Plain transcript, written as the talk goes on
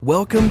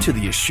Welcome to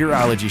the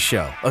Assureology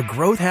Show, a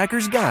growth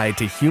hacker's guide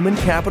to human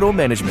capital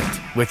management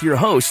with your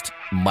host,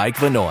 Mike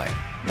Vanoy.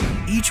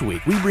 Each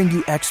week, we bring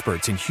you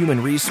experts in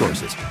human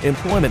resources,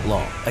 employment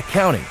law,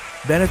 accounting,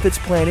 benefits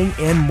planning,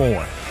 and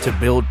more to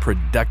build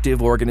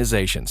productive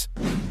organizations.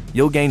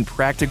 You'll gain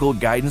practical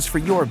guidance for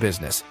your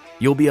business.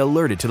 You'll be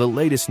alerted to the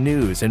latest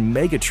news and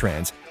mega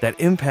trends that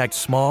impact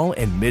small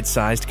and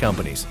mid-sized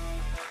companies.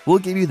 We'll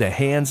give you the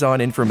hands-on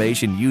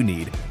information you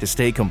need to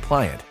stay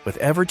compliant with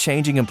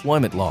ever-changing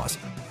employment laws,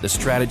 the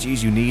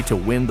strategies you need to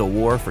win the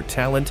war for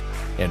talent,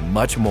 and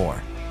much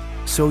more,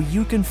 so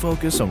you can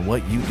focus on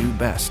what you do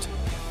best,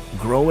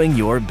 growing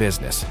your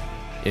business.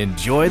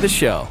 Enjoy the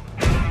show.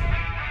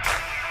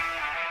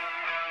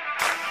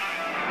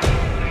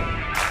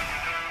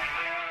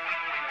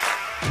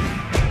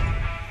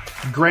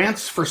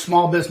 Grants for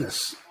small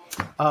business.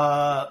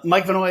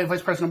 Mike Vanoy,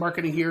 Vice President of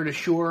Marketing here at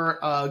Assure.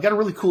 Got a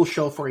really cool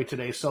show for you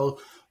today.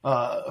 So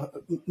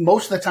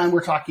most of the time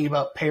we're talking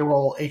about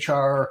payroll,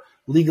 HR,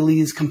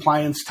 legalese,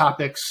 compliance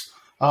topics.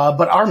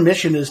 But our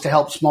mission is to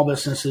help small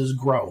businesses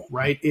grow,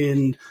 right?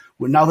 And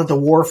now that the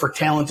war for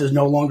talent is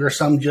no longer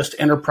some just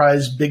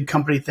enterprise big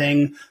company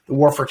thing, the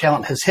war for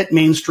talent has hit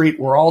Main Street.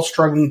 We're all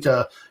struggling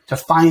to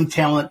find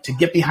talent, to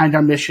get behind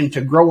our mission,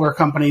 to grow our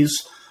companies.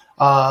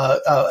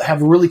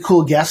 Have a really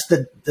cool guest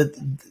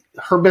that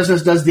her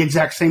business does the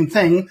exact same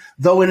thing,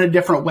 though in a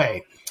different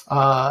way.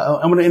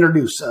 I'm going to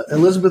introduce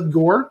Elizabeth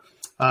Gore.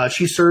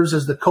 She serves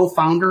as the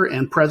co-founder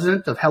and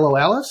president of Hello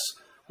Alice,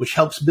 which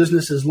helps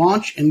businesses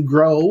launch and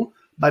grow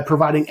by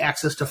providing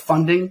access to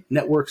funding,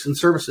 networks, and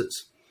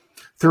services.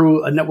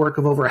 Through a network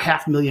of over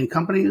 500,000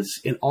 companies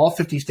in all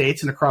 50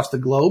 states and across the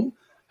globe,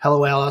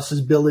 Hello Alice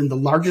is building the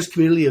largest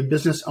community of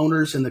business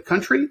owners in the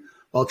country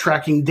while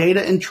tracking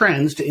data and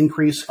trends to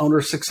increase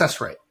owner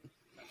success rate.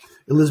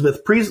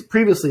 Elizabeth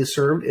previously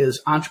served as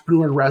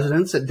entrepreneur in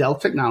residence at Dell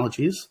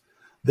Technologies.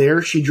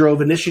 There, she drove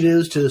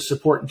initiatives to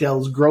support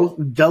Dell's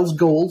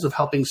goals of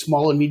helping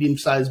small and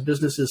medium-sized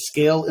businesses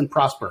scale and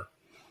prosper.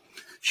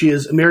 She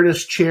is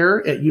Emeritus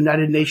Chair at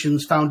United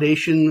Nations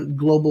Foundation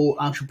Global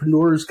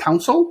Entrepreneurs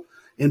Council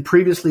and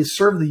previously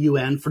served the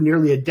UN for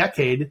nearly a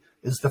decade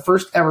as the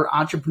first ever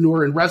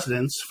entrepreneur in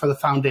residence for the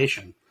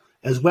foundation,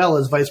 as well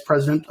as Vice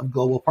President of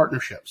Global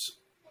Partnerships.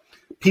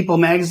 People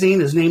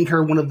magazine has named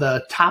her one of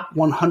the top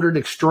 100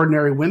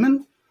 extraordinary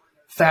women.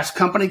 Fast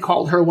Company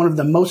called her one of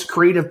the most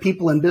creative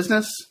people in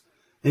business,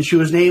 and she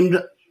was named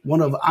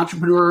one of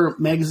Entrepreneur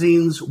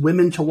magazine's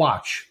Women to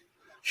Watch.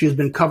 She has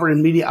been covered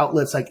in media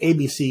outlets like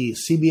ABC,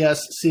 CBS,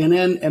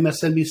 CNN,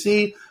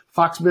 MSNBC,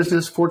 Fox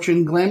Business,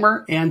 Fortune,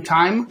 Glamour, and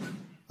Time.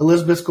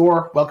 Elizabeth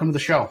Gore, welcome to the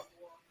show.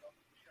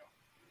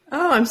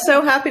 Oh, I'm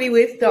so happy to be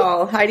with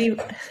y'all. Heidi.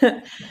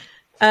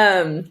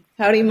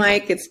 Howdy,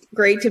 Mike. It's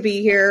great to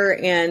be here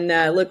and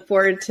look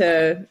forward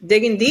to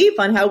digging deep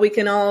on how we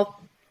can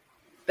all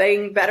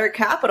bring better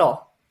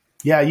capital.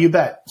 Yeah, you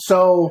bet.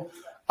 So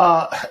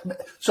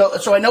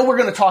I know we're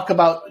going to talk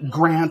about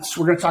grants.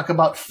 We're going to talk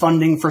about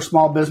funding for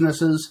small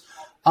businesses.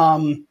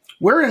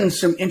 We're in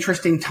some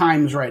interesting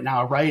times right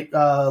now, right?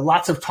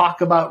 Lots of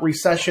talk about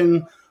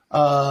recession,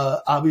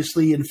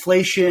 obviously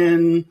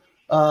inflation,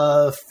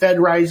 Fed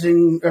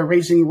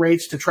raising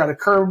rates to try to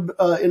curb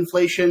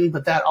inflation,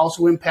 but that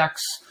also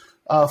impacts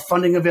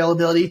funding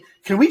availability.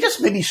 Can we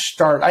just maybe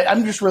start?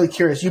 I'm just really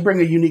curious. You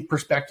bring a unique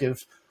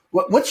perspective.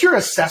 What's your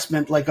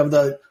assessment like of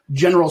the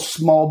general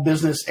small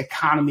business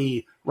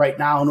economy right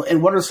now,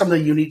 and what are some of the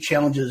unique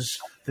challenges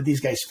that these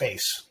guys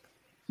face?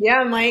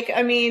 Yeah, Mike.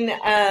 I mean,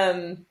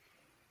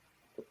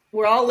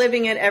 we're all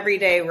living it every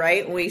day,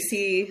 right? We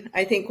see,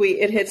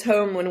 it hits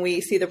home when we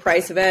see the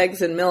price of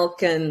eggs and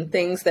milk and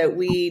things that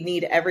we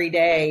need every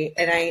day.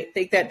 And I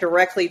think that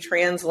directly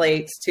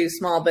translates to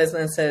small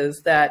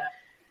businesses that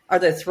are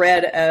the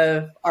thread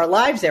of our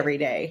lives every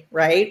day,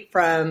 right?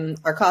 From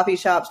our coffee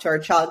shops to our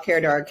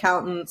childcare to our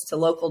accountants to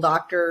local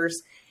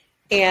doctors,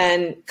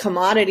 and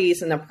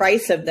commodities and the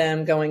price of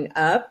them going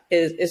up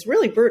is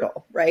really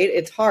brutal, right?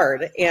 It's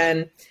hard.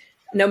 And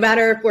no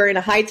matter if we're in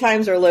high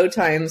times or low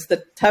times,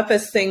 the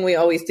toughest thing we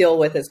always deal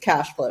with is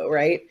cash flow,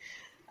 right?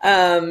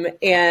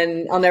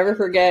 And I'll never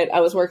forget, I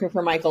was working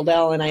for Michael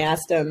Dell and I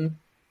asked him,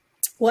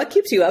 what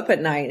keeps you up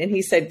at night? And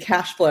he said,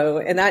 cash flow.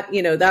 And that,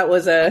 that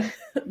was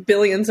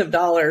billions of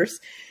dollars.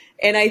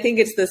 And I think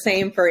it's the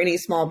same for any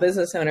small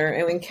business owner.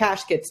 And when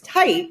cash gets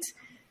tight,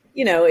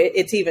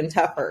 it's even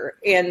tougher.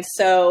 And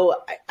so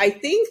I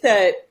think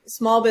that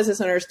small business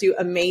owners do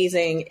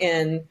amazing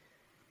in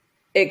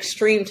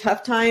extreme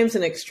tough times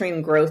and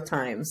extreme growth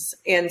times.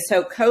 And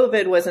so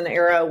COVID was an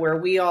era where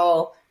we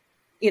all,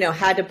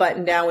 had to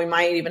button down. We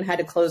might even had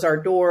to close our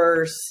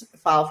doors,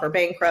 file for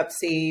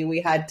bankruptcy.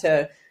 We had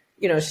to,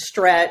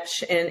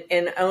 stretch,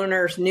 and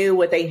owners knew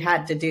what they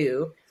had to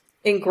do.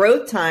 In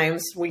growth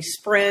times, we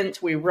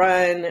sprint, we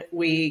run,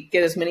 we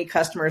get as many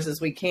customers as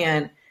we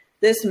can.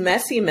 This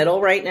messy middle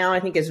right now,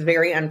 I think, is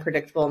very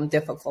unpredictable and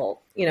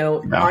difficult.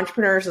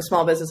 Entrepreneurs and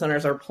small business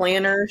owners are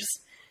planners.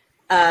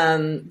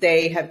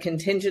 They have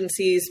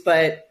contingencies,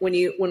 but when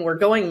we're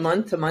going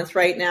month to month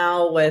right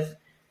now with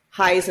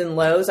highs and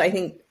lows. I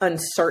think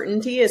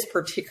uncertainty is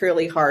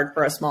particularly hard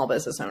for a small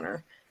business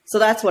owner. So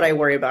that's what I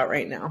worry about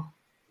right now.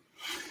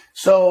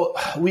 So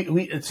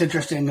it's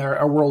interesting.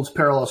 Our worlds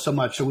parallel so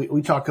much. So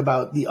we talk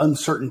about the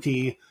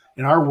uncertainty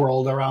in our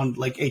world around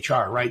like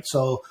HR, right?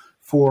 So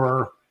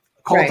for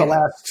call it the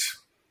last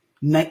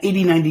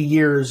 80, 90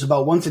 years,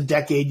 about once a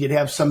decade, you'd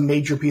have some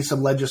major piece of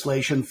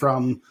legislation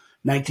from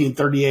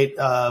 1938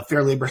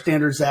 Fair Labor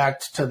Standards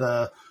Act to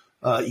the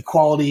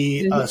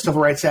Equality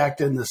Civil Rights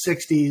Act in the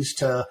 60s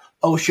to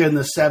OSHA in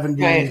the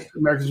 70s,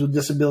 Americans with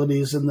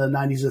Disabilities in the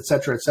 90s, et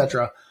cetera, et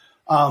cetera.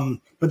 But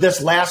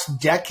this last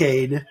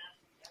decade,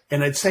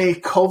 and I'd say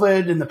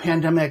COVID and the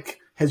pandemic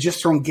has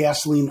just thrown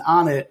gasoline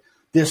on it,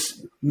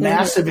 this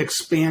massive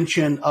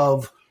expansion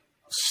of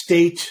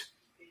state,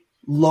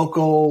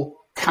 local,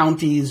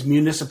 counties,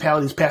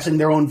 municipalities passing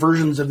their own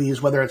versions of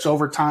these, whether it's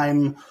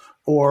overtime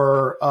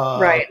or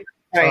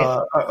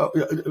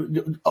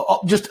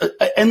just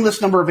an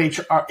endless number of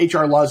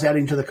HR laws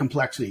adding to the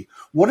complexity.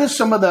 What are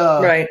some of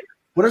the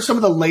what are some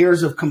of the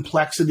layers of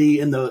complexity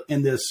in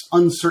this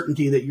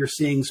uncertainty that you're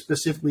seeing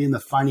specifically in the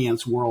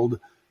finance world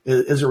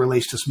as it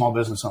relates to small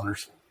business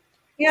owners?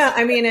 Yeah,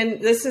 I mean,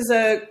 and this is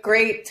a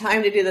great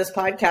time to do this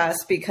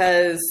podcast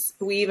because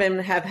we even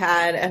have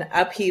had an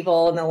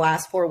upheaval in the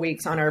last 4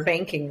 weeks on our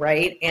banking,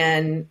 right?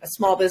 And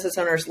small business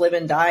owners live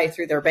and die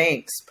through their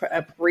banks,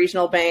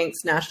 regional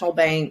banks, national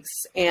banks.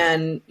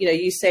 And,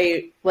 you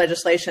say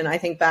legislation, I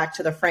think back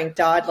to the Frank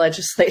Dodd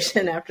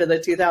legislation after the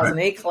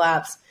 2008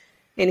 collapse.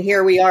 And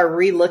here we are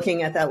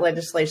re-looking at that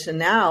legislation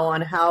now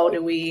on how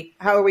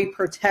are we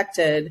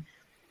protected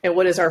and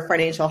what is our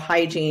financial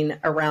hygiene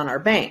around our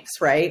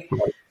banks, right?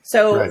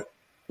 So,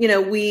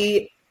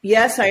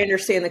 yes, I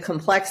understand the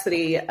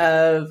complexity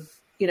of,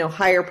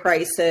 higher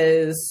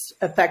prices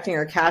affecting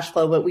our cash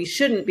flow, but we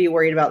shouldn't be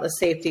worried about the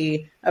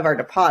safety of our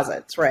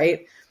deposits,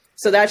 right?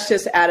 So that's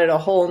just added a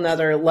whole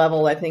nother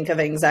level, I think, of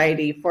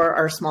anxiety for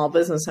our small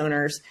business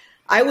owners.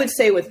 I would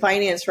say with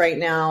finance right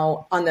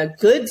now, on the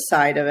good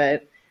side of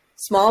it,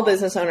 small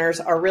business owners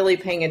are really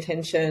paying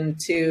attention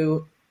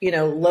to,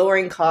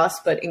 lowering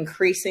costs, but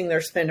increasing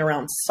their spend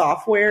around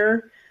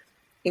software,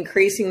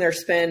 increasing their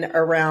spend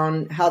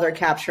around how they're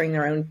capturing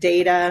their own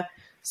data.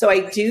 So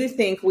I do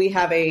think we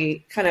have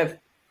a kind of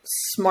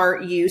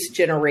smart use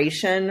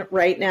generation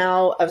right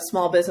now of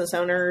small business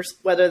owners,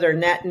 whether they're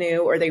net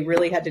new or they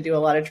really had to do a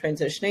lot of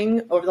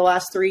transitioning over the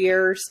last 3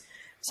 years.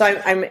 So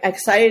I'm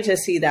excited to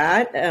see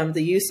that,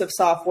 the use of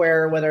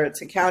software, whether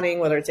it's accounting,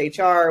 whether it's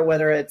HR,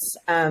 whether it's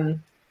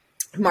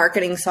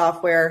marketing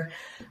software.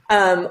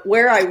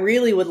 Where I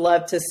really would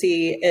love to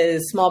see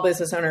is small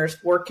business owners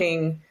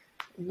working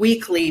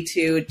weekly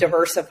to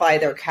diversify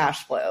their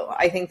cash flow.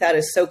 I think that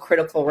is so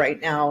critical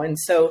right now. And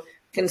so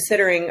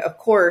considering, of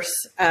course,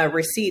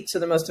 receipts are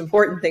the most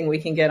important thing we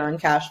can get on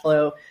cash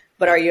flow,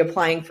 but are you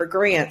applying for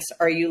grants?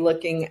 Are you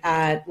looking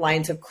at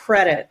lines of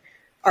credit?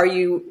 Are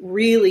you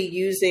really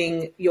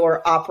using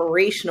your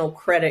operational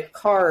credit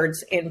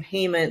cards and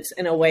payments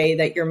in a way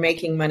that you're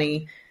making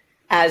money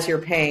as you're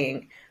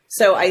paying?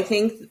 So I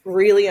think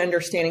really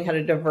understanding how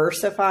to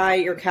diversify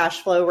your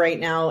cash flow right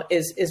now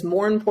is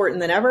more important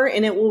than ever,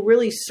 and it will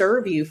really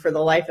serve you for the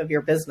life of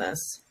your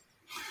business.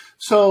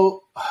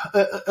 So,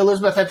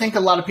 Elizabeth, I think a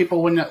lot of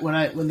people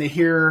when they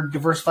hear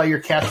diversify your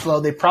cash flow,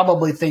 they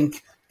probably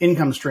think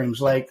income streams,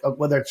 like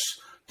whether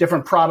it's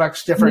different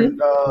products,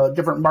 different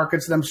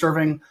markets that I'm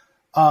serving.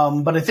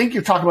 But I think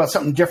you're talking about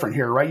something different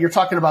here, right? You're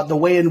talking about the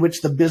way in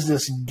which the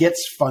business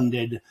gets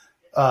funded.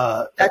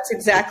 That's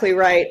exactly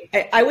right.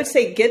 I would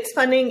say gets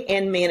funding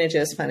and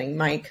manages funding,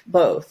 Mike,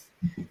 both.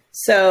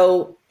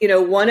 So,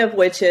 one of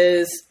which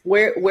is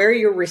where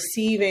you're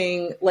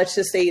receiving, let's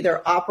just say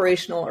either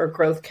operational or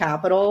growth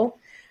capital.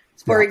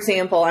 For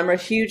example, I'm a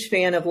huge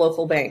fan of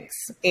local banks.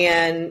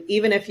 And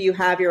even if you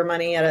have your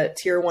money at a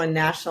tier 1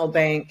 national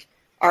bank,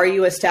 are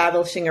you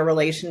establishing a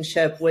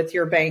relationship with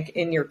your bank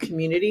in your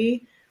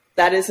community?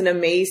 That is an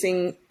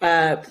amazing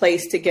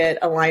place to get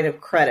a line of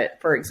credit,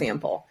 for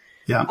example.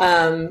 Yeah.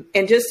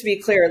 And just to be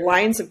clear,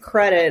 lines of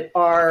credit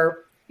are,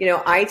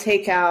 I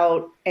take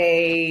out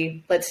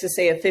let's just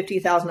say a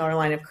 $50,000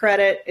 line of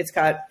credit. It's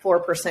got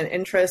 4%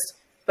 interest,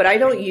 but I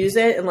don't use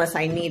it unless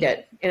I need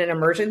it in an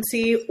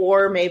emergency,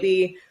 or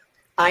maybe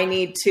I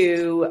need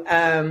to,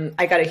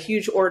 I got a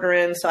huge order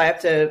in, so I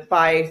have to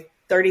buy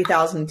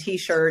 30,000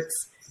 t-shirts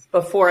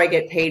before I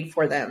get paid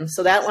for them.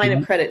 So that line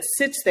of credit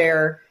sits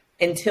there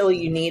until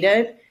you need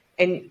it.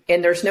 And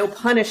there's no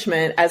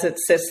punishment as it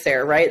sits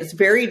there, right? It's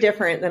very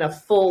different than a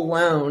full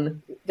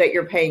loan that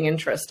you're paying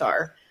interest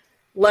are.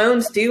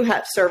 Loans do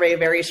serve a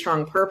very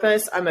strong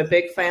purpose. I'm a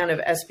big fan of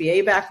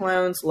SBA-backed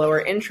loans,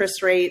 lower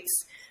interest rates,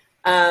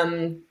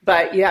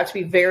 but you have to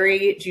be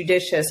very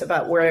judicious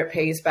about where it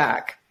pays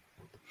back.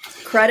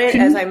 Credit,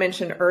 as I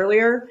mentioned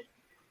earlier.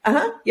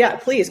 Yeah,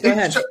 please go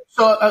ahead.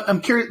 So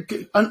I'm curious,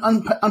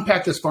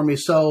 unpack this for me.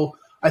 So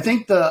I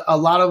think a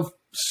lot of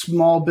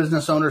small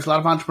business owners, a lot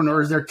of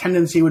entrepreneurs, their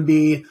tendency would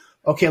be,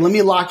 okay, let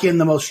me lock in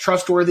the most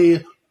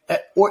trustworthy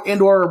or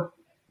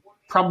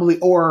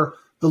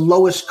the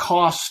lowest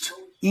cost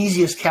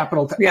easiest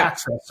capital to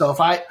access. So if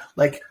I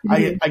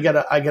get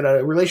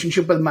a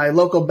relationship with my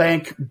local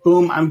bank,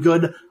 boom, I'm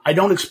good. I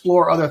don't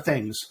explore other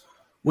things.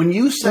 When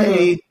you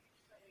say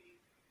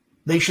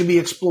they should be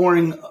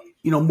exploring,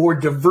 more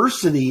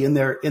diversity in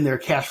their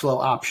cash flow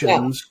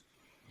options,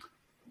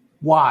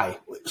 why?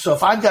 So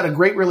if I've got a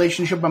great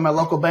relationship with my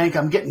local bank,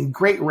 I'm getting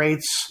great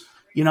rates.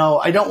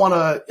 I don't want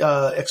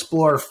to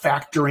explore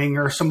factoring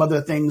or some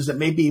other things that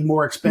may be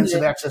more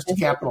expensive access to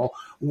capital.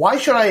 Why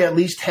should I at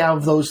least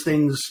have those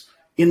things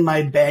in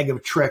my bag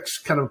of tricks,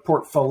 kind of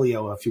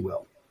portfolio, if you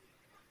will?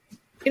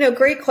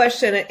 Great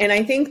question. And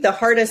I think the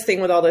hardest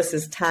thing with all this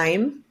is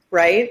time,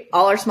 right?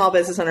 All our small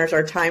business owners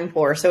are time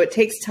poor. So it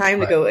takes time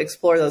to go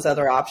explore those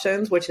other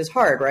options, which is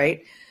hard,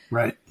 right?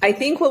 Right. I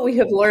think what we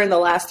have learned the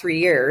last 3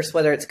 years,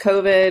 whether it's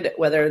COVID,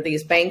 whether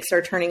these banks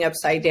are turning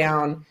upside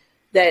down,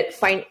 that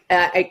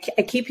I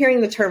keep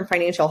hearing the term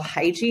financial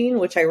hygiene,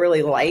 which I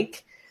really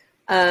like,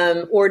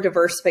 or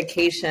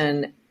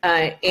diversification.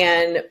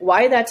 And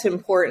why that's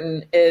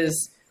important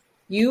is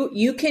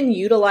you can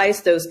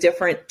utilize those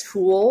different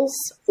tools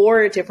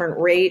or different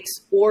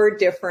rates or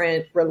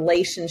different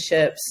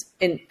relationships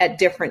at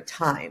different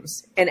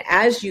times. And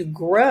as you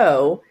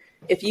grow,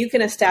 if you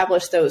can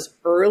establish those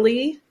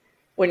early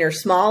when you're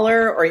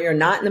smaller or you're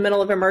not in the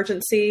middle of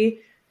emergency,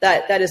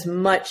 that is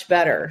much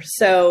better.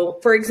 So,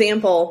 for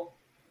example,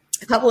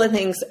 a couple of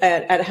things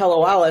at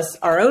Hello Alice,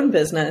 our own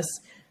business,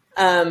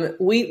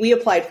 we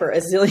applied for a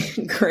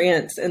zillion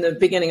grants in the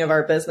beginning of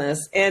our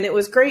business. And it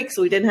was great because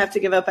we didn't have to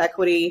give up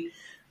equity.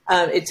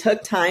 It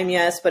took time,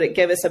 yes, but it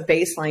gave us a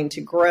baseline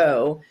to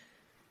grow.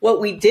 What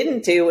we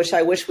didn't do, which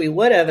I wish we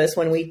would have, is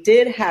when we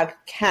did have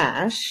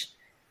cash,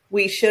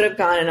 we should have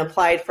gone and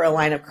applied for a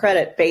line of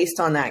credit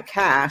based on that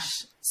cash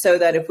so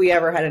that if we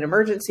ever had an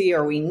emergency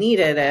or we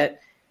needed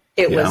it,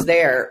 it was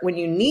there. When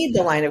you need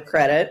the line of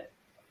credit,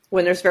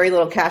 when there's very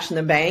little cash in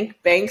the bank,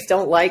 banks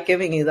don't like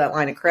giving you that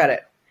line of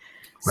credit.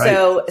 Right.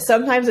 So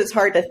sometimes it's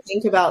hard to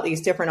think about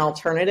these different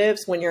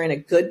alternatives when you're in a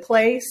good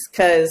place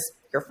because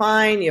you're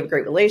fine, you have a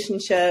great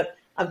relationship.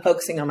 I'm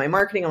focusing on my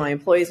marketing, on my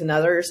employees and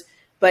others.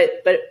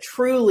 But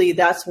truly,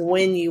 that's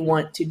when you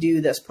want to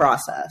do this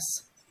process.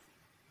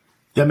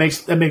 That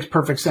makes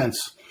perfect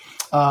sense.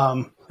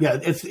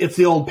 It's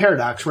the old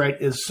paradox, right?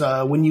 Is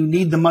when you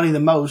need the money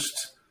the most,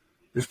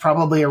 there's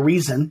probably a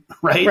reason,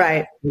 right?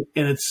 Right.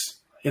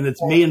 And it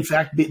may in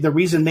fact be the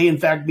reason may in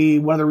fact be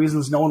one of the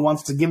reasons no one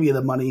wants to give you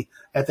the money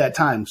at that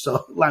time.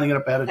 So lining it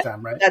up ahead of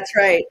time, right? That's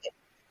right.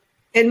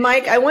 And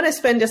Mike, I want to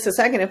spend just a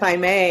second, if I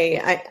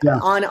may,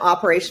 on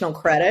operational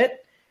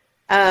credit.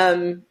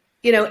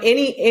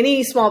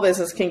 Any small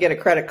business can get a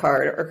credit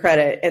card or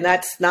credit, and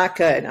that's not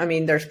good. I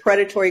mean, there's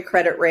predatory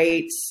credit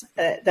rates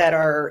that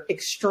are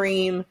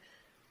extreme.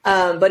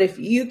 But if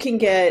you can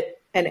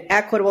get an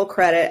equitable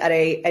credit at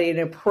an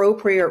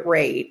appropriate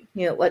rate,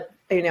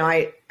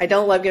 I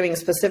don't love giving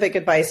specific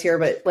advice here,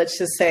 but let's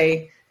just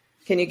say,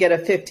 can you get a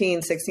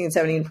 15, 16,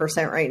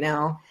 17% right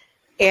now?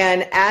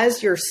 And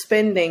as you're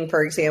spending,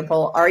 for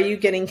example, are you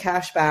getting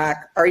cash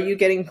back? Are you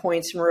getting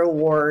points and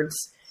rewards?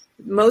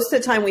 Most of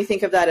the time we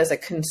think of that as a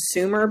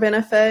consumer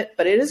benefit,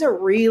 but it is a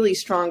really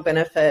strong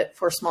benefit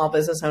for small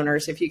business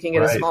owners if you can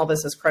get a small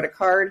business credit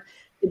card.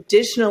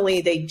 Additionally,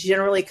 they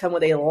generally come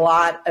with a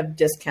lot of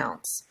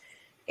discounts.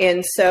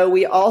 And so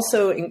we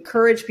also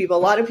encourage people, a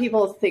lot of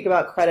people think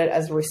about credit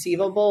as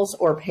receivables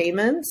or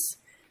payments,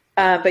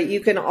 but you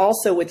can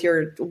also with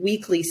your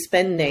weekly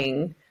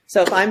spending.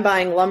 So if I'm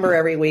buying lumber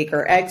every week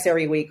or eggs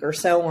every week or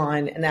so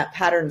on, and that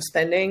pattern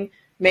spending,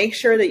 make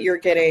sure that you're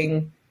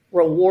getting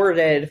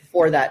rewarded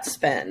for that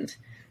spend.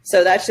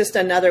 So that's just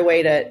another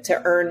way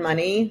to earn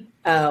money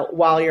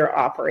while you're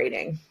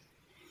operating.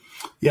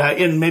 Yeah,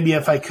 and maybe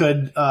if I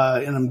could,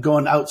 and I'm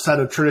going outside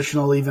of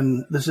traditional,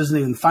 this isn't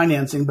even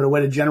financing, but a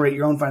way to generate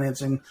your own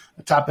financing.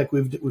 A topic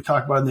we've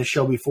talked about in this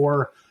show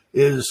before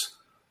is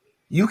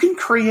you can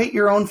create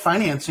your own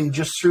financing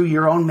just through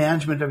your own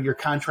management of your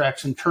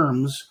contracts and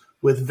terms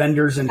with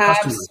vendors and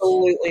customers.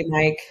 Absolutely,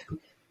 Mike.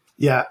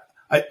 Yeah,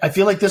 I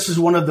feel like this is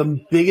one of the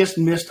biggest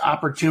missed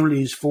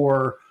opportunities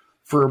for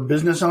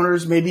business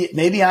owners.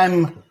 Maybe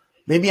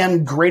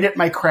I'm great at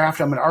my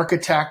craft. I'm an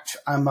architect.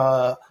 I'm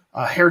a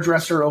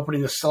hairdresser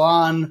opening a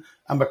salon.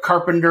 I'm a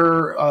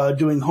carpenter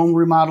doing home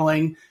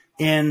remodeling.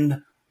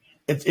 And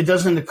it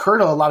doesn't occur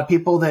to a lot of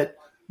people that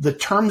the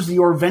terms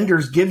your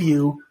vendors give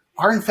you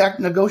are in fact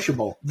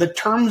negotiable. The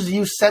terms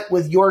you set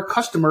with your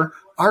customer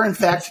are in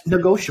fact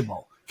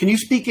negotiable. Can you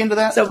speak into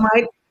that? So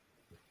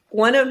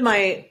one of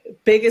my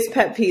biggest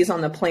pet peeves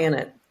on the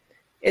planet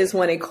is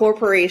when a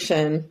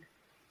corporation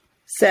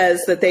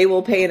says that they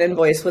will pay an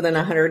invoice within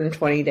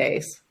 120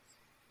 days.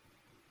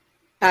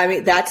 I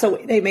mean, that's a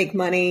way they make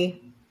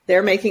money.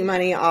 They're making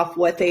money off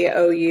what they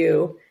owe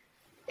you.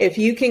 If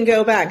you can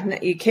go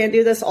back, you can't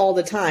do this all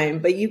the time,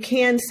 but you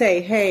can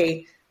say,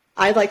 hey,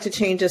 I'd like to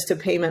change this to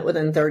payment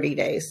within 30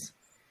 days.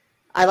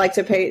 I'd like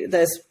to pay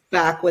this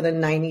back within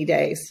 90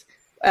 days.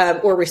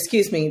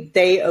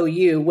 They owe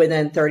you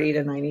within 30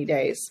 to 90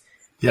 days.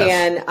 Yes.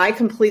 And I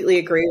completely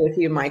agree with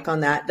you, Mike,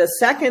 on that. The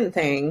second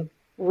thing,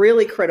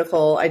 really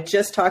critical. I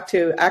just talked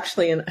to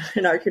actually an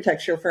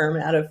architecture firm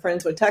out of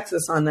Friendswood,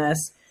 Texas on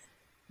this.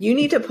 You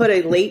need to put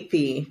a late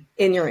fee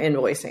in your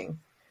invoicing.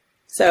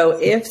 So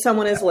if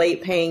someone is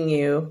late paying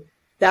you,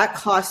 that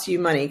costs you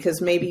money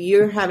because maybe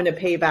you're having to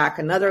pay back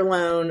another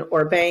loan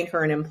or bank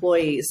or an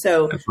employee.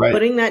 So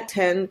putting that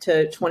 10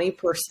 to 20%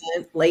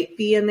 late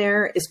fee in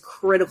there is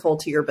critical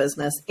to your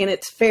business. And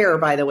it's fair,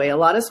 by the way. A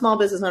lot of small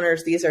business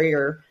owners, these are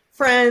your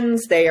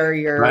friends, they are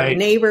your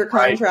neighbor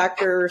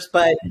contractors,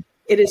 but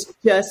it is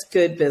just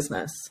good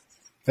business.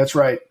 That's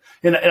right.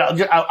 And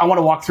I want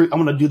to walk through, I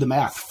want to do the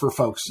math for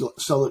folks.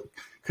 So,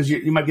 because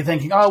you might be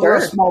thinking, oh, we're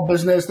a small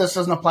business, this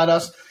doesn't apply to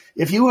us.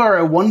 If you are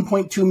a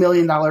 $1.2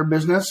 million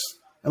business,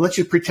 and let's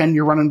just pretend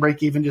you're running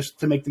break even just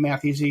to make the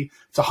math easy,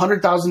 it's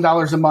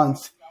 $100,000 a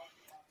month.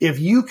 If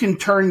you can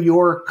turn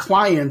your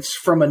clients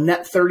from a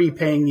net 30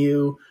 paying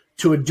you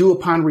to a due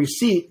upon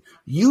receipt,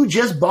 you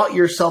just bought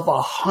yourself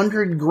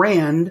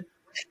 $100,000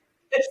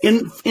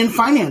 in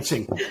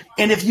financing.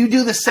 And if you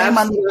do the same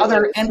on the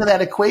other end of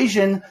that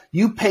equation,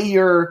 you pay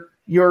your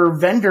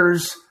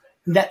vendors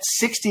net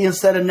 60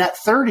 instead of net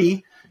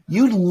 30,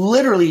 you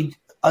literally,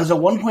 as a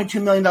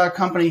 $1.2 million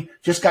company,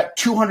 just got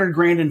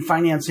 $200,000 in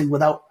financing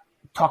without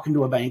talking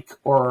to a bank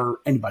or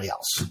anybody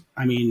else.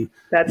 I mean,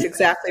 that's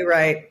exactly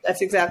right.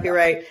 That's exactly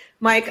right.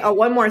 Mike,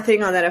 one more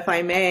thing on that, if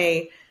I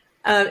may.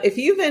 If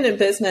you've been in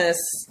business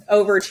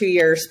over 2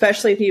 years,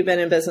 especially if you've been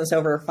in business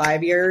over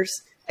 5 years,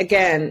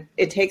 again,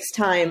 it takes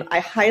time. I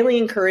highly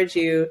encourage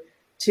you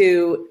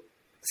to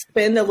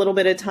spend a little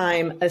bit of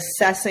time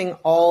assessing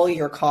all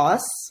your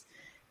costs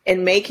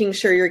and making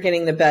sure you're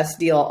getting the best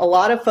deal. A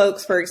lot of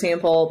folks, for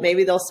example,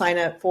 maybe they'll sign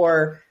up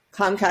for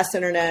Comcast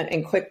Internet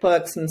and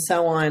QuickBooks and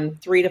so on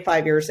 3 to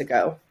 5 years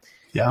ago.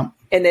 Yeah.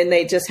 And then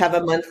they just have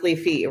a monthly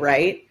fee,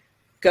 right?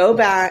 Go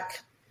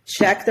back,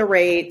 check the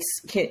rates.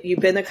 You've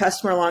been a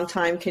customer a long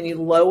time. Can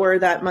you lower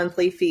that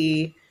monthly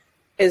fee?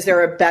 Is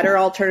there a better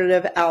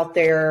alternative out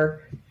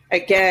there?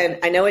 Again,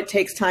 I know it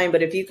takes time,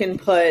 but if you can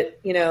put,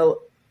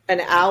 an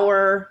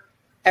hour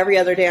every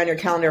other day on your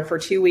calendar for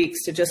 2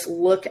 weeks to just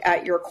look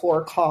at your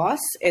core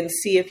costs and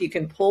see if you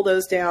can pull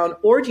those down,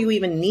 or do you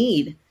even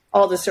need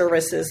all the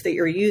services that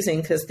you're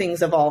using because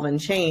things evolve and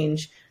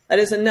change? That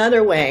is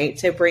another way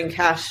to bring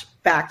cash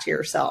back to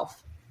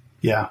yourself.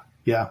 Yeah.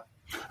 All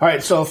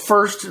right. So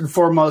first and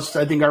foremost,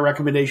 I think our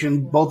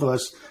recommendation, both of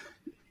us,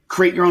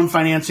 create your own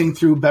financing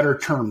through better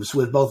terms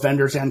with both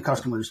vendors and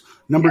customers.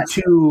 Number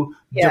two,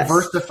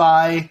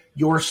 diversify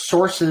your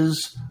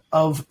sources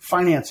of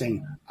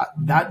financing.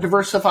 Not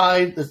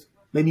diversify,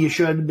 maybe you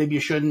should, maybe you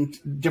shouldn't,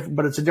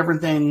 but it's a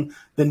different thing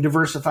than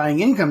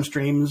diversifying income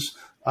streams.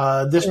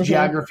 This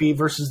geography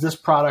versus this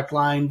product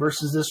line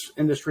versus this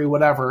industry,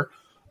 whatever.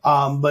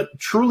 But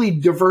truly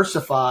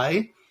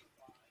diversify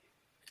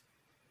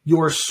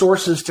your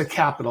sources to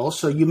capital.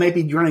 So you may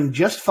be running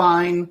just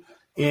fine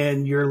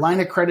and your line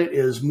of credit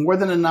is more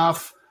than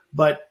enough,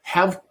 but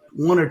have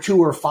 1 or 2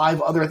 or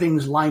 5 other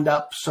things lined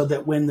up so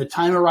that when the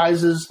time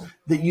arises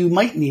that you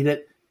might need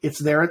it, it's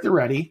there at the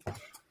ready.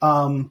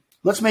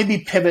 Let's maybe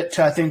pivot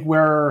to, I think,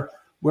 where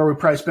we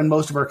probably spend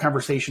most of our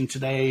conversation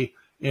today,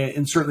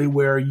 and certainly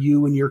where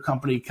you and your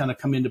company kind of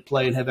come into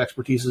play and have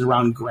expertise is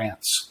around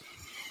grants.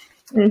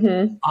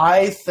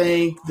 I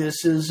think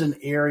this is an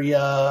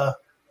area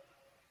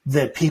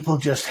that people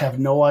just have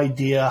no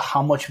idea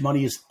how much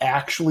money is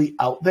actually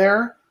out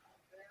there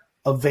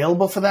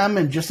available for them.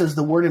 And just as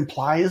the word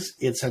implies,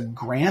 it's a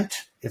grant.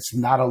 It's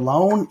not a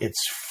loan.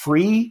 It's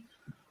free.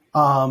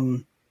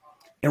 And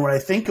when I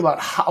think about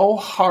how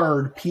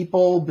hard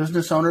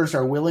business owners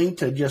are willing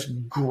to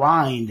just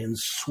grind and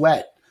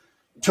sweat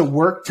to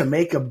work to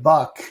make a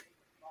buck,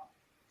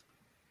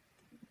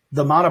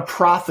 the amount of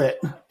profit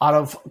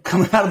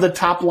coming out of the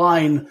top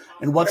line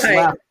and what's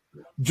left,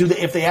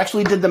 if they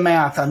actually did the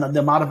math on the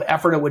amount of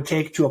effort it would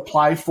take to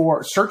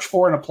search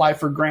for and apply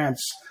for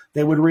grants,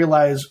 they would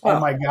realize, oh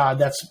my God,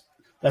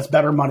 that's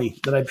better money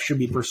that I should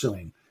be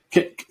pursuing.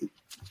 Take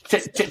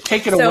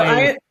it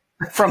away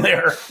from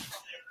there.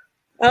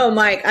 Oh,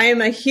 Mike, I am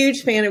a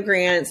huge fan of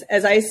grants,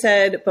 as I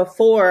said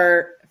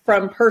before,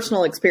 from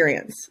personal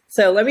experience.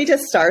 So let me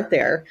just start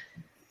there.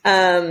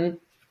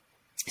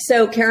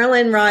 So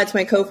Carolyn Rodz,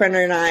 my co-founder,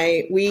 and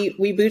I, we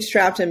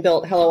bootstrapped and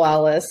built Hello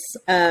Alice.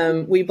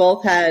 We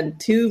both had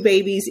 2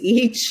 babies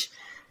each.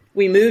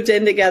 We moved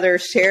in together,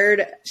 shared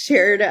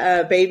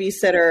a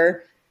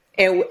babysitter.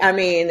 And I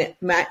mean,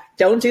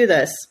 don't do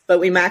this, but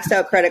we maxed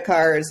out credit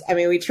cards. I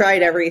mean, we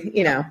tried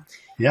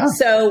Yeah.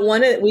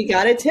 So we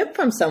got a tip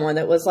from someone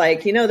that was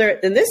like,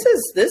 and this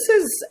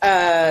is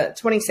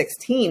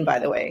 2016, by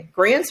the way.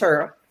 Grants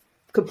are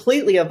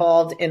completely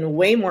evolved and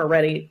way more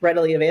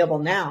readily available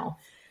now.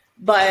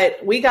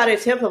 But we got a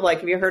tip of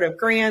have you heard of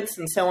grants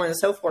and so on and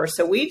so forth.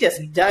 So we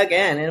just dug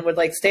in and would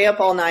stay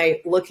up all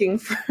night looking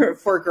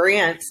for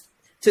grants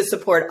to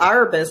support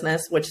our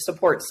business, which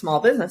supports small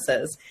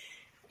businesses.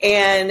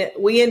 And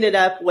we ended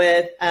up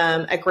with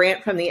a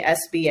grant from the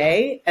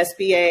SBA.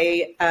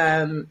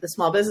 The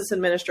Small Business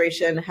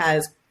Administration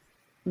has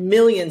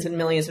millions and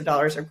millions of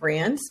dollars of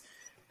grants.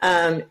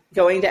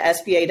 going to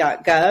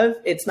SBA.gov.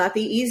 It's not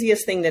the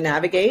easiest thing to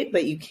navigate,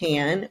 but you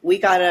can. We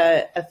got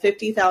a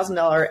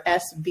 $50,000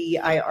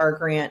 SBIR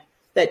grant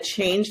that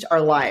changed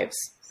our lives.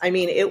 I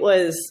mean, it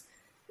was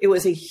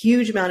a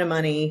huge amount of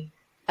money.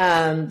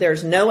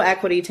 There's no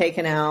equity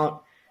taken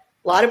out.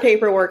 A lot of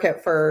paperwork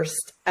at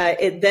first.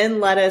 It then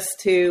led us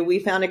to, we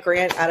found a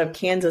grant out of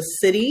Kansas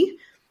City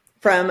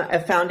from a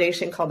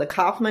foundation called the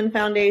Kauffman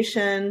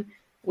Foundation.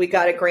 We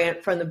got a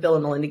grant from the Bill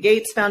and Melinda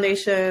Gates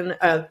Foundation,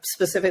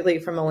 specifically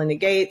from Melinda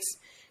Gates.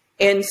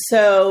 And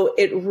so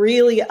it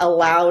really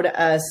allowed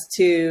us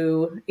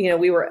to,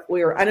 we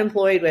were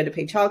unemployed. We had to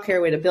pay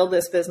childcare. We had to build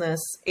this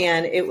business.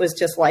 And it was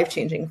just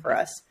life-changing for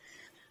us.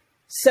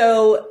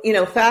 So,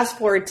 fast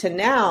forward to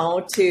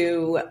now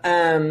to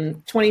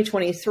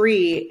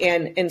 2023,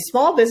 and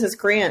small business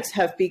grants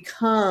have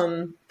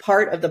become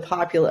part of the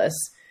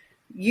populace.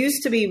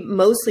 Used to be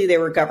mostly they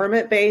were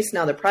government-based.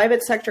 Now the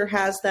private sector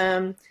has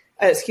them.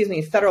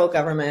 Federal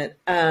government,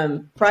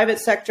 private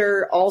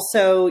sector,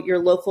 also your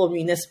local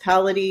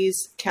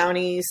municipalities,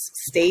 counties,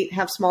 state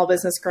have small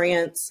business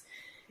grants.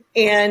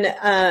 And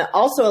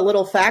also a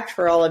little fact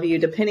for all of you,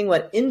 depending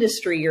what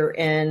industry you're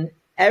in,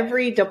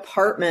 every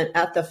department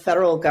at the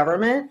federal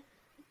government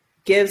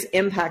gives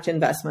impact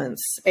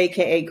investments,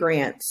 AKA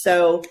grants.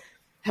 So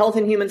Health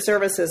and Human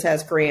Services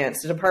has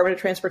grants. The Department of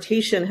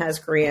Transportation has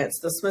grants.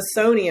 The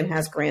Smithsonian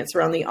has grants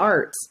around the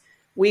arts.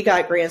 We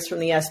got grants from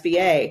the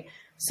SBA.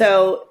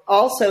 So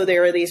also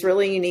there are these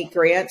really unique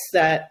grants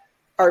that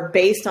are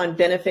based on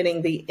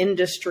benefiting the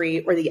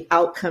industry or the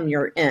outcome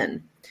you're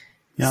in.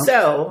 Yeah.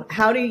 So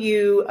how do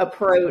you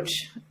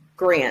approach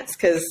grants?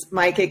 Because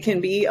Mike, it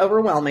can be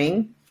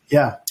overwhelming.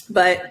 Yeah.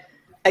 But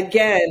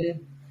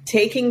again,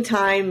 taking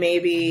time,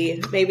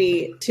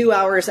 maybe 2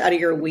 hours out of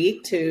your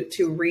week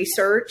to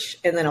research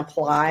and then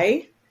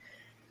apply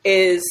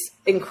is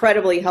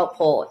incredibly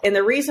helpful. And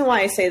the reason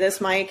why I say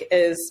this, Mike,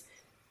 is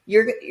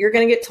you're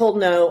going to get told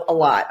no a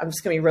lot. I'm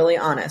just going to be really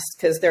honest,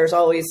 because there's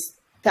always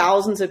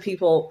thousands of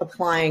people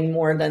applying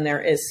more than there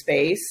is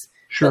space.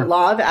 Sure. The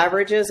law of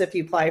averages, if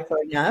you apply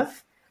for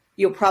enough,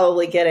 you'll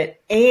probably get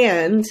it.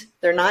 And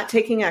they're not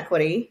taking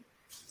equity.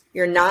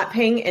 You're not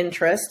paying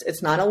interest.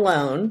 It's not a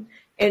loan.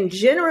 And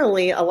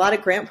generally, a lot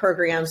of grant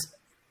programs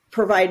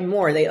provide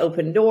more. They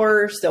open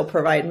doors. They'll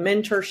provide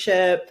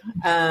mentorship.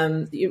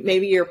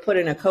 Maybe you're put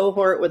in a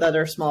cohort with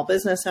other small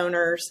business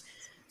owners.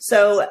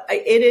 So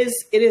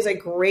it is a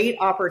great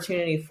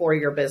opportunity for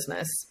your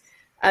business.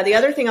 The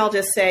other thing I'll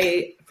just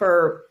say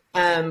for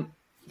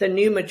the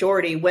new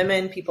majority,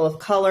 women, people of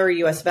color,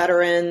 U.S.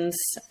 veterans,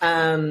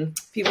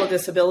 people with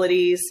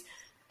disabilities,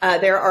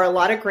 there are a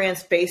lot of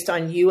grants based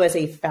on you as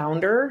a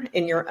founder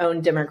in your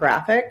own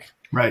demographic.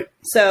 Right.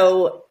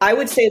 So I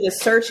would say the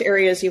search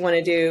areas you want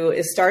to do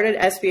is start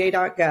at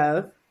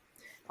SBA.gov.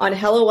 On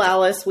Hello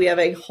Alice, we have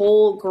a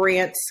whole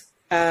grants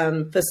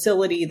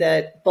facility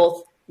that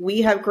both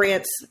we have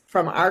grants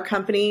from our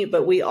company,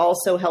 but we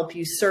also help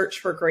you search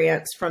for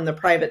grants from the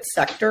private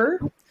sector.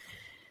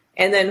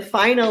 And then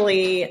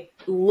finally,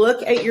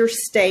 look at your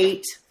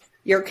state,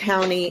 your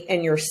county,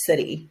 and your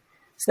city.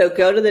 So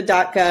go to the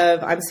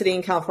 .gov. I'm sitting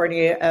in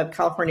California of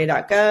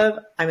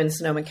California.gov. I'm in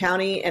Sonoma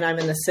County, and I'm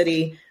in the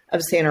city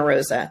of Santa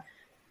Rosa.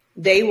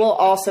 They will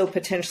also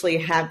potentially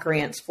have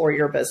grants for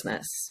your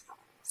business.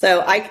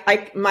 So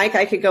Mike,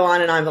 I could go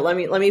on and on, but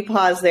let me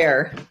pause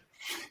there.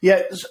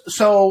 Yeah.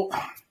 So,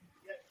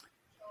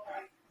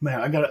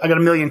 man, I got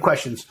a million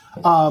questions.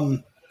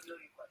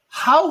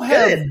 How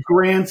have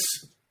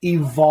grants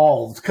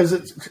evolved? Because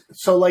it's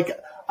so like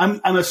I'm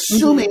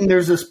assuming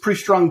there's this pretty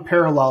strong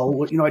parallel.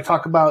 I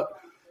talk about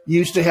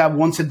used to have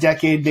once a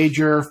decade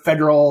major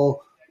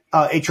federal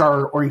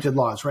HR oriented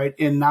laws, right?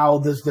 And now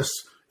there's this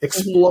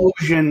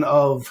explosion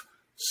of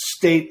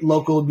state,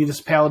 local,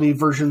 municipality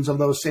versions of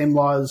those same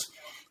laws,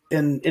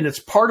 and it's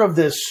part of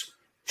this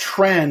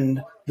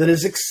trend that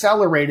is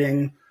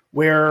accelerating.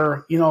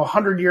 Where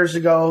 100 years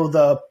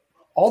ago,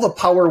 all the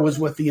power was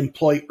with the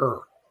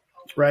employer,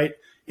 right?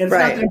 And it's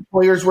not that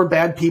employers were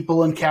bad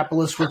people and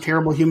capitalists were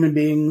terrible human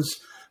beings,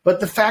 but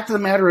the fact of the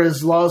matter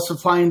is, law of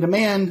supply and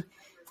demand.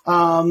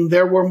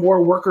 There were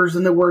more workers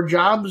than there were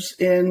jobs,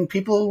 and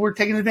people were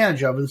taken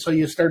advantage of, and so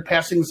you start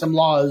passing some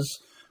laws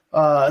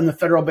on the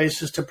federal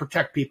basis to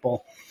protect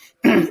people.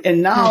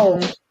 And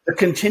now the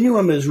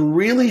continuum is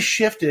really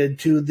shifted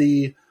to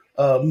the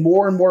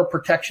more and more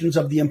protections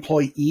of the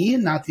employee,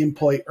 not the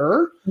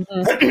employer.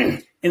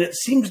 And it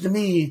seems to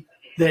me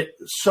that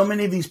so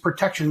many of these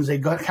protections, they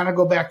kind of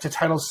go back to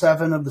Title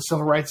VII of the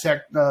Civil Rights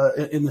Act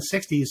in the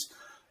 60s.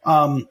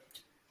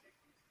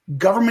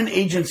 Government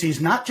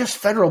agencies, not just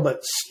federal,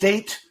 but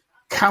state,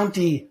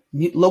 county,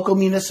 local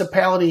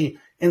municipality,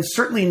 and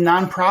certainly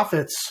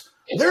nonprofits,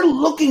 they're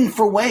looking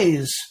for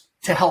ways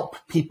to help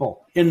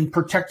people in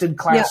protected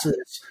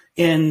classes.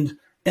 Yeah.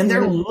 And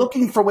they're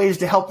looking for ways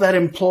to help that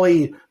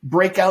employee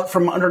break out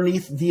from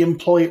underneath the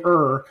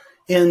employer.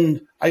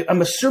 And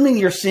I'm assuming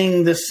you're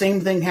seeing this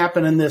same thing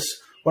happen in this,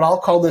 what I'll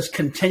call this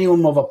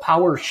continuum of a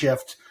power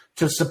shift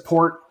to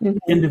support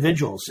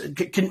individuals.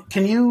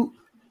 Can you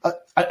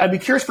I'd be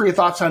curious for your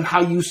thoughts on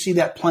how you see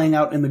that playing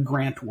out in the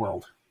grant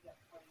world.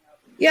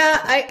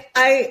 Yeah,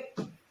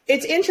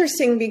 it's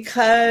interesting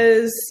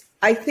because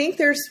I think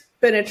there's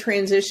been a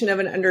transition of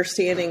an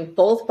understanding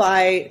both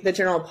by the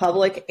general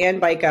public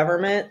and by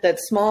government that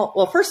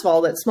first of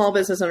all, that small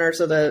business owners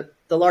are the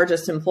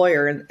largest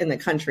employer in the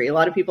country. A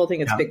lot of people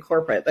think it's big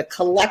corporate, but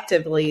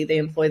collectively they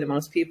employ the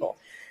most people.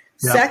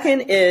 Yeah.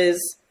 Second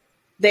is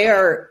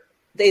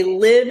they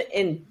live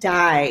and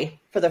die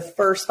for the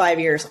first 5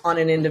 years on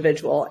an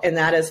individual, and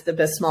that is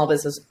the small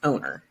business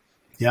owner.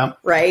 Yeah.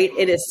 Right?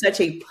 It is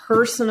such a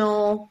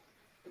personal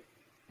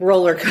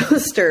roller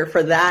coaster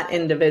for that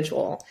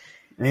individual.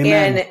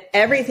 Amen. And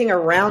everything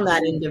around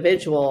that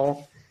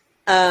individual,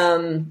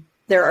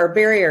 there are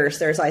barriers,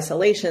 there's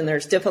isolation,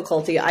 there's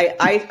difficulty.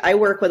 I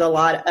work with a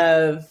lot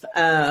of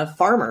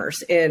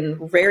farmers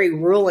in very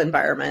rural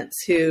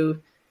environments who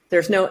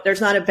there's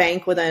not a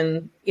bank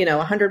within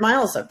 100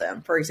 miles of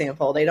them, for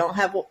example. They don't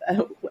have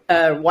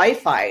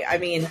Wi-Fi. I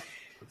mean,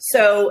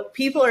 so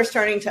people are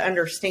starting to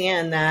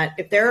understand that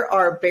if there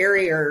are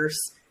barriers,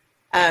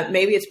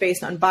 maybe it's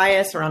based on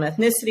bias or on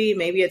ethnicity.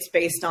 Maybe it's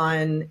based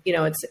on,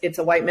 it's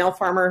a white male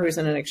farmer who's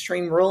in an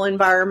extreme rural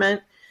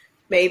environment,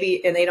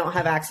 and they don't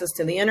have access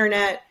to the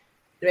internet.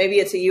 Maybe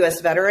it's a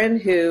U.S. veteran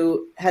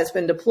who has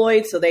been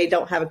deployed, so they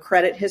don't have a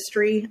credit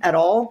history at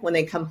all when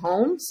they come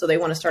home. So they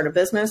want to start a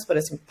business, but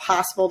it's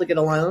impossible to get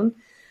a loan.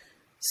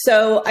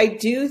 So I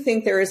do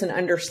think there is an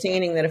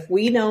understanding that if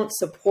we don't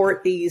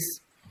support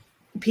these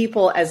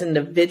people as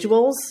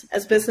individuals,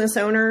 as business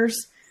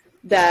owners,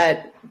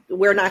 that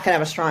we're not going to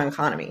have a strong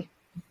economy.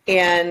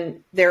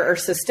 And there are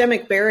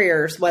systemic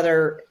barriers,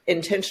 whether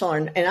intentional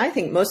and I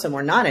think most of them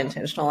are not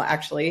intentional,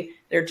 actually.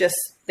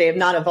 They have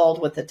not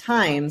evolved with the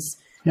times.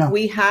 Yeah.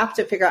 We have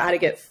to figure out how to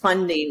get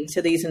funding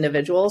to these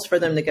individuals for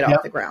them to get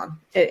off the ground.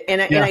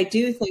 And I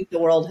do think the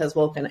world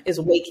is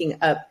waking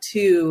up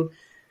to,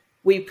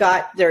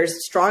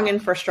 there's strong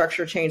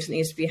infrastructure change that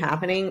needs to be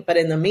happening. But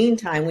in the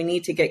meantime, we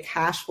need to get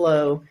cash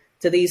flow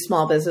to these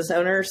small business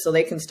owners so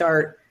they can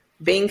start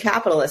being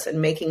capitalists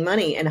and making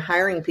money and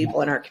hiring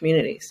people in our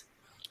communities.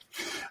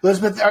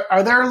 Elizabeth,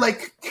 are there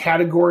like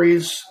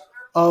categories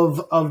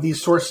of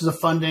these sources of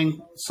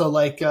funding? So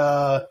like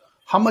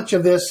how much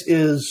of this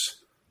is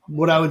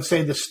what I would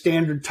say the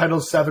standard Title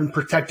VII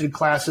protected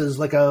classes,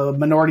 like a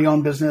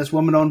minority-owned business,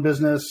 woman-owned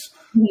business,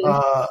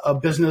 a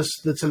business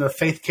that's in a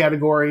faith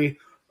category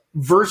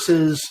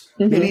versus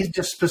maybe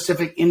just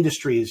specific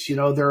industries? A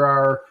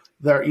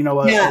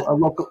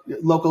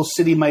local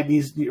city might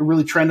be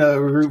really trying to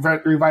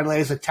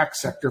revitalize a tech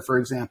sector, for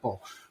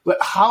example. But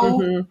how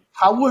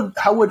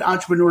would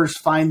entrepreneurs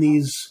find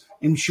these?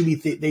 And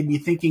should they be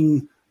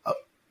thinking?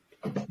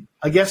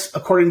 I guess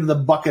according to the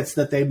buckets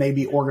that they may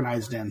be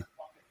organized in.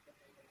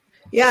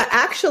 Yeah,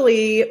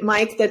 actually,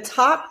 Mike, the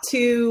top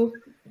two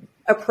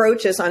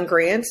approaches on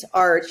grants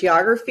are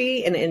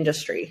geography and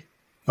industry.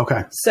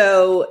 Okay.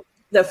 So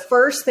the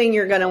first thing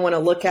you're going to want to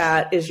look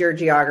at is your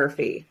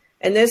geography.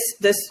 And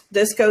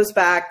this goes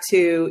back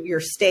to your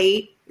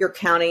state, your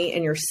county,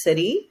 and your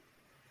city.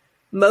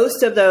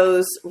 Most of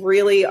those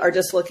really are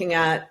just looking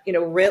at,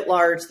 writ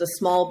large, the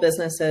small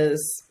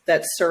businesses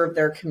that serve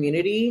their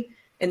community.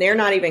 And they're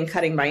not even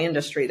cutting by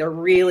industry. They're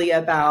really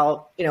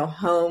about,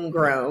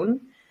 homegrown.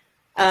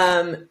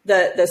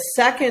 The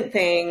second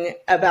thing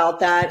about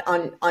that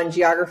on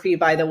geography,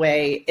 by the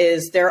way,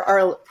 is there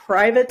are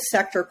private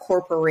sector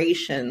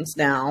corporations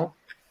now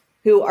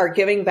who are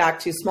giving back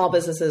to small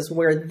businesses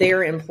where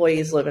their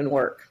employees live and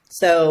work.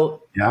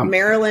 So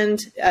Maryland,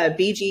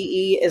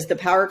 BGE is the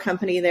power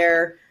company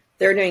there.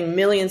 They're doing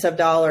millions of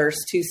dollars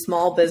to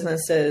small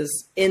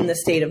businesses in the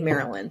state of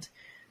Maryland.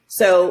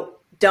 So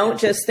don't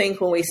just think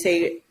when we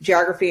say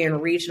geography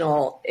and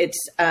regional, it's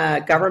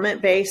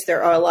government-based.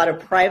 There are a lot of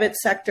private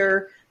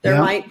sector. There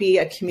might be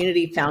a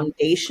community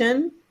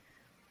foundation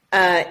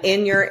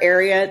in your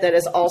area that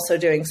is also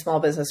doing small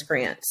business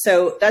grants.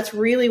 So that's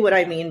really what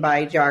I mean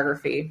by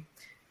geography.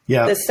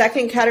 Yeah. The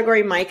second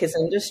category, Mike, is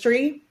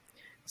industry.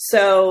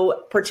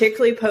 So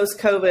particularly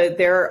post-COVID,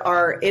 there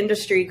are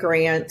industry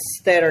grants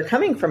that are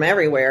coming from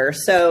everywhere.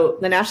 So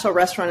the National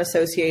Restaurant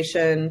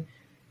Association,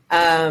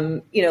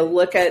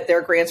 look at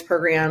their grants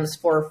programs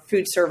for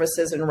food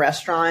services and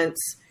restaurants.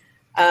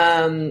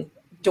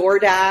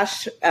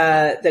 DoorDash,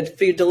 the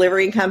food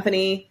delivery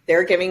company,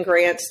 they're giving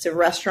grants to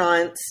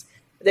restaurants.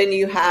 Then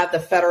you have the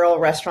Federal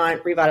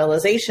Restaurant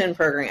Revitalization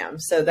Program.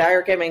 So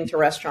they're giving to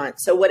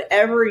restaurants. So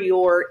whatever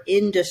your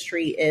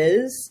industry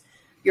is,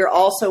 you're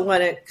also going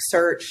to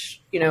search,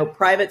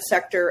 private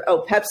sector.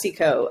 Oh,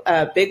 PepsiCo,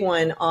 a big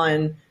one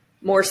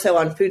more so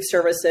on food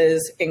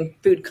services and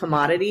food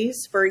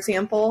commodities, for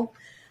example.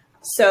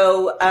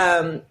 So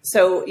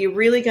you're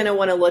really going to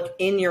want to look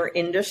in your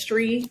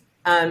industry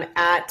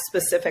at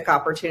specific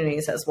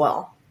opportunities as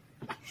well.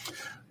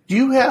 Do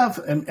you have,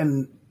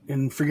 and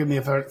forgive me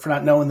for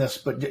not knowing this,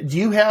 but do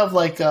you have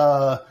like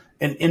an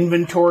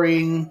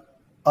inventorying,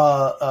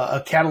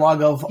 a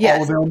catalog of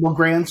all available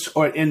grants,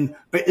 but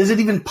is it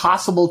even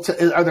possible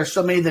are there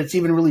so many that it's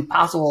even really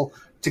possible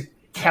to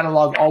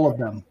catalog all of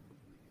them?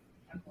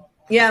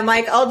 Yeah,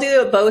 Mike, I'll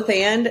do it both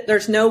and.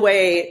 There's no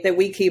way that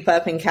we keep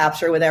up and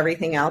capture with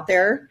everything out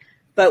there,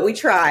 but we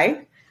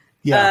try.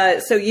 Yeah.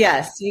 So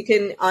yes, you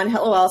can on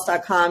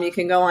helloalice.com, you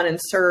can go on and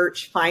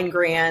search, find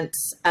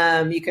grants.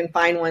 You can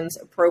find ones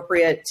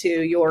appropriate to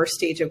your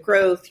stage of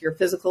growth, your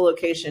physical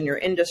location, your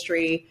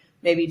industry,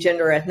 maybe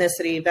gender,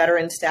 ethnicity,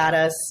 veteran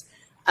status.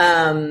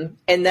 And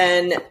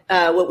then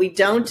what we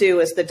don't do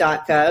is the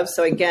 .gov.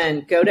 So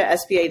again, go to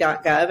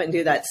SBA.gov and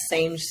do that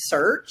same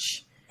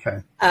search,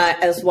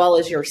 as well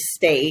as your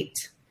state.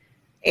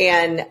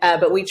 And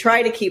but we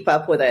try to keep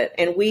up with it,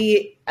 and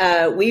we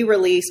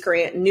release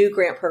new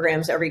grant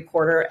programs every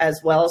quarter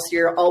as well. So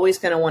you're always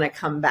going to want to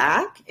come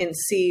back and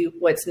see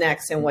what's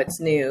next and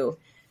what's new.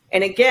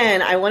 And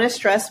again, I want to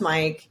stress,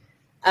 Mike,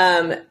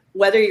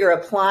 whether you're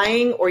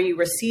applying or you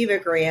receive a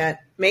grant,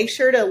 make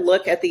sure to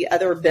look at the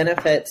other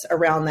benefits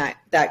around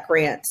that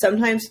grant.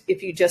 Sometimes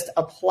if you just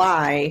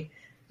apply,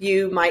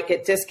 you might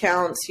get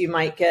discounts, you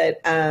might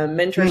get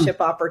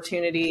mentorship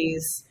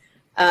opportunities.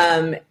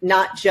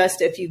 Not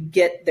just if you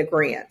get the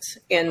grant.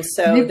 And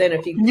so then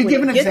if you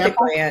give an get example?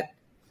 the grant.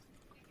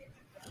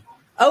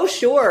 Oh,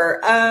 sure.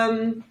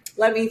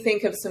 Let me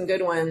think of some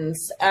good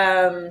ones.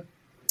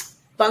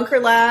 Bunker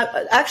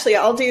Lab. Actually,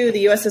 I'll do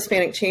the U.S.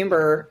 Hispanic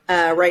Chamber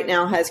right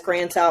now has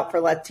grants out for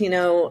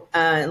Latino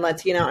and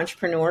Latina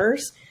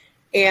entrepreneurs.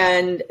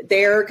 And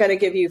they're going to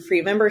give you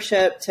free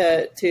membership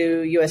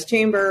to U.S.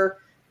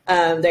 Chamber.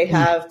 They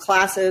have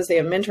classes. They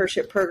have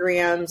mentorship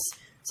programs.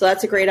 So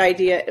that's a great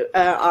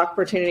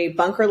opportunity.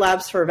 Bunker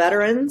Labs for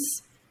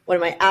Veterans, one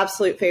of my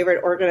absolute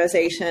favorite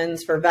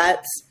organizations for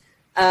vets.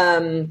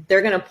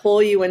 They're going to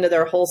pull you into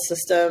their whole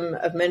system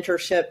of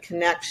mentorship,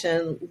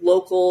 connection,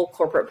 local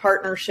corporate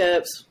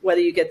partnerships,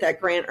 whether you get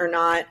that grant or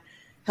not.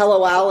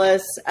 Hello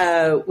Alice,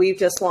 we've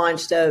just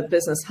launched a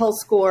business health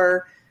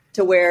score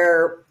to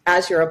where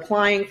as you're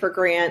applying for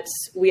grants,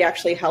 we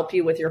actually help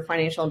you with your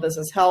financial and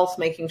business health,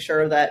 making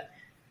sure that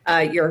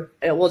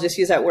we'll just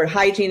use that word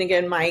hygiene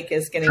again, Mike,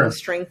 is getting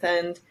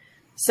strengthened.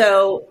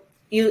 So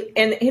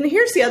and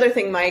here's the other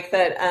thing, Mike,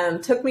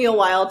 that took me a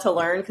while to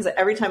learn, because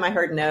every time I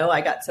heard no,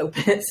 I got so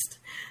pissed.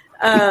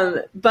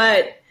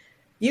 But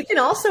you can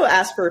also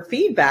ask for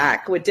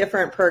feedback with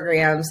different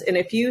programs. And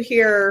if you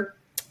hear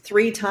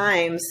 3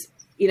 times,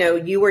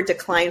 you were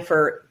declined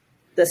for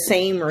the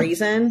same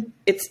reason,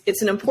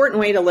 it's an important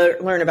way to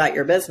learn about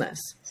your business.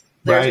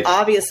 There's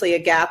obviously a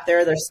gap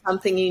there. There's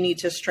something you need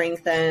to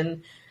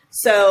strengthen.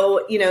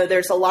 So,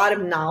 there's a lot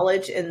of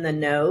knowledge in the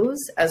no's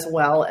as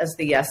well as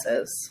the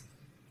yeses.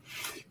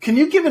 Can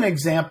you give an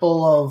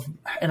example of,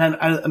 and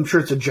I'm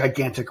sure it's a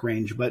gigantic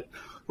range, but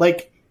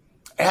like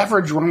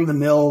average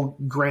run-of-the-mill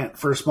grant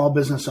for a small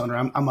business owner?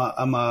 I'm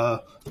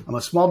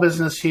a small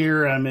business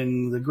here. I'm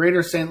in the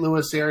greater St.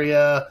 Louis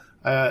area.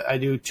 I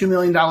do $2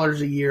 million a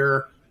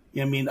year.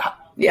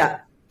 Yeah.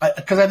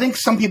 Because I think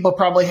some people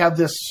probably have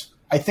this,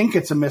 I think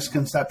it's a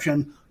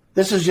misconception.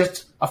 This is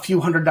just a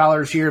few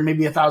 $100s here,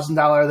 maybe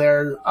 $1,000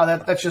 there.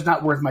 That's just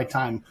not worth my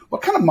time.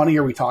 What kind of money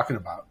are we talking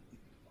about?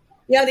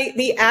 Yeah,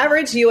 the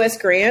average U.S.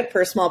 grant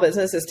for a small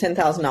business is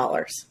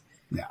 $10,000.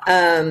 Yeah.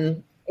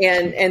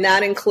 And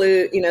that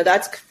include,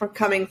 that's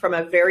coming from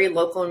a very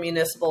local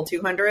municipal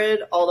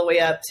 200 all the way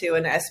up to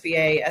an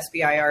SBA,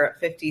 SBIR at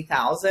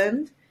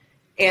 50,000.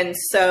 And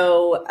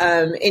so,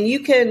 and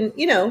you can,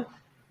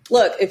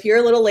 look, if you're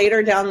a little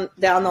later down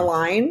the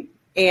line,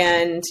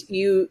 and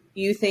you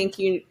think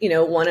you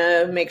want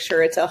to make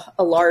sure it's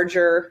a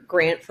larger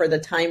grant for the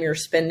time you're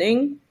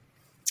spending,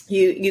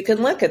 you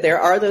can look at, there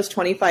are those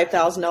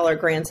 $25,000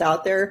 grants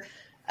out there.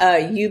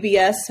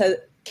 UBS,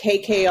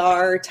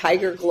 KKR,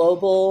 Tiger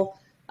Global.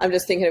 I'm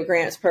just thinking of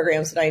grants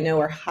programs that I know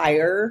are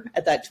higher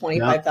at that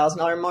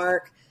 $25,000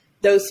 mark.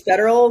 Those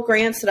federal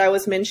grants that I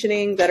was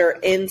mentioning that are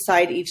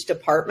inside each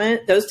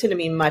department, those tend to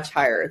be much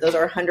higher. Those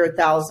are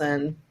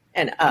 $100,000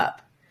 and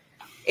up.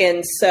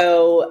 And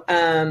so,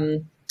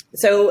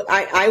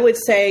 I would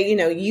say,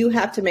 you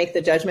have to make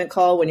the judgment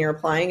call when you're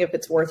applying if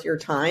it's worth your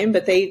time,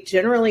 but they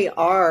generally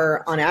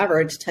are on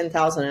average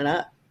 10,000 and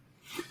up.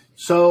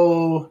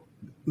 So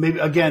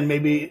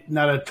maybe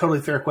not a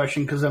totally fair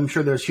question, because I'm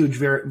sure there's huge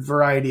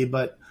variety,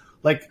 but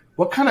like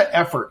what kind of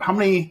effort, how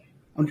many,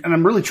 and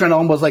I'm really trying to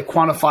almost like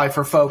quantify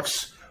for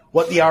folks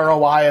what the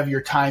ROI of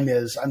your time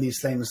is on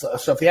these things.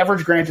 So if the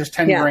average grant is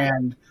 10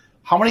 grand,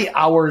 how many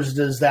hours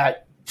does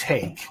that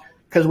take?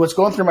 Because what's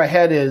going through my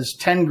head is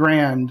 10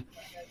 grand.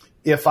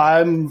 If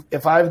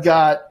I've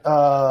got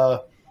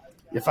a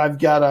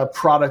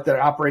product that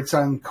operates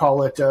on,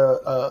 call it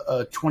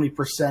a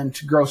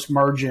 20% gross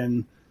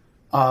margin,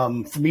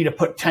 for me to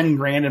put 10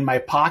 grand in my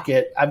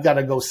pocket, I've got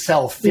to go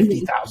sell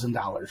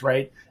 $50,000,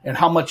 right? And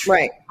how much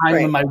time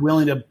am I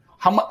willing to?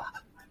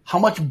 How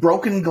much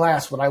broken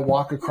glass would I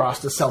walk across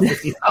to sell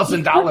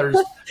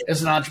 $50,000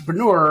 as an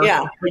entrepreneur?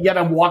 Yeah. But yet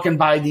I'm walking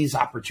by these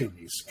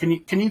opportunities. Can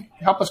you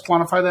help us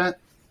quantify that?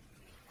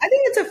 I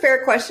think it's a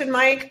fair question,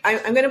 Mike.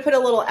 I'm going to put a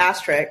little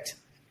asterisk.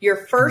 Your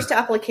first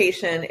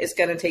application is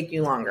going to take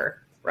you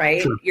longer,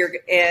 right? Sure.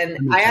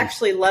 I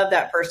actually love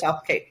that first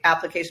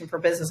application for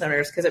business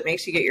owners, because it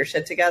makes you get your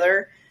shit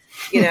together.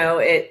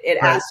 It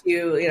asks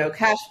you,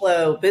 cash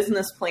flow,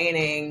 business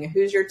planning,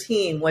 who's your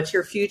team, what's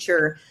your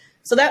future.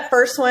 So that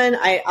first one,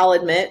 I'll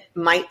admit,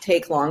 might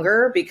take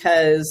longer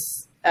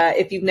because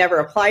if you've never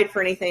applied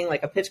for anything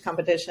like a pitch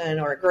competition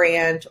or a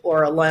grant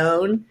or a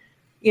loan,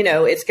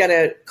 it's going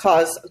to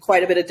cause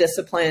quite a bit of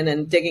discipline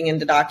and digging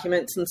into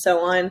documents and so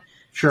on.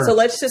 Sure. So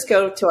let's just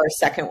go to our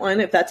second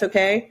one, if that's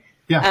okay.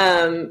 Yeah.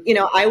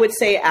 I would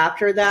say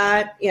after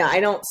that, I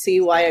don't see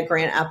why a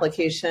grant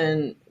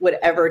application would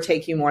ever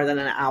take you more than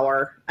an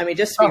hour. I mean,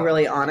 just to be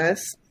really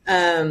honest.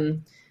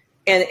 And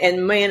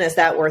man, is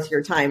that worth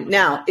your time?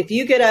 Now, if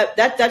you get up,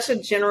 that's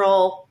a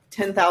general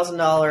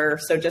 $10,000.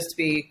 So just to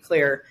be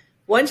clear,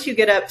 once you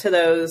get up to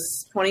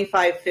those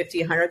 25, 50,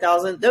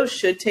 100,000, those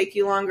should take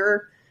you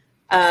longer.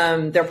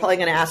 They're probably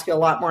going to ask you a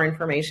lot more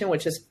information,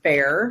 which is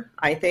fair,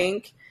 I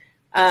think.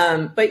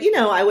 But,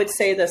 I would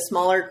say the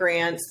smaller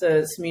grants,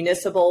 the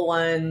municipal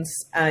ones,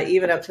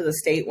 even up to the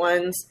state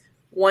ones,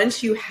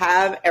 once you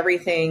have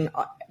everything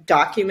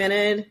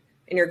documented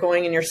and you're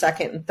going in your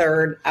second and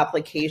third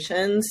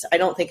applications, I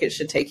don't think it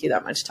should take you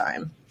that much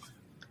time.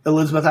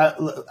 Elizabeth,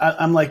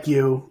 I'm like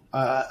you.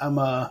 I'm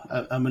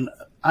an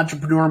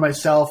entrepreneur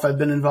myself. I've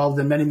been involved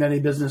in many, many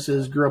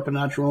businesses, grew up in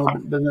an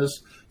entrepreneurial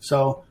business.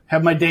 So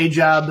have my day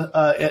job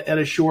at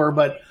Assure,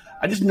 but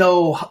I just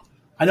know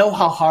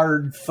how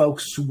hard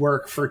folks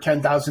work for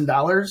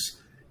 $10,000,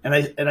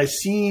 and I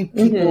see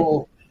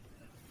people,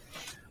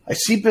 I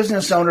see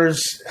business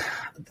owners,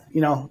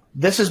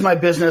 this is my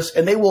business,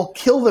 and they will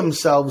kill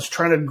themselves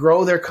trying to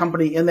grow their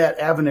company in that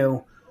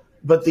avenue,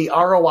 but the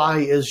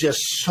ROI is just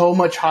so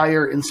much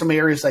higher in some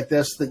areas like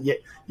this that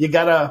you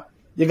gotta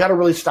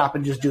really stop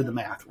and just do the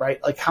math,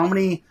 right? Like how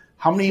many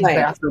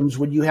bathrooms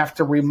would you have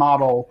to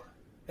remodel,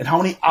 and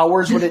how many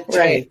hours would it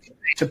take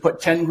to put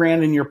 10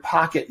 grand in your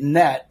pocket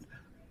net?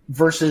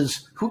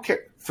 Versus who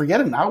cares?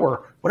 Forget an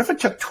hour. What if it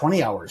took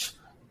 20 hours?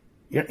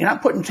 You're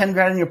not putting 10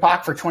 grand in your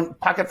pocket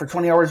for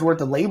 20 hours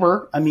worth of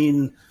labor. I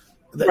mean,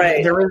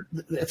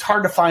 it's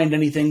hard to find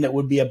anything that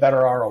would be a better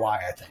ROI,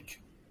 I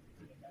think.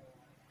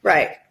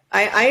 Right.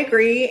 I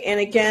agree. And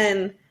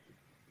again,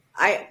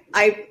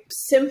 I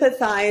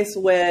sympathize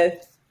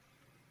with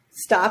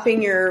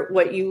stopping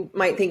what you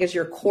might think is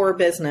your core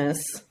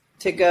business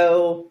to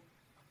go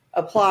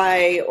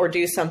apply or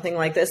do something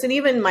like this. And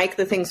even, Mike,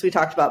 the things we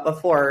talked about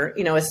before,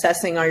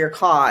 assessing all your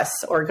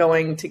costs or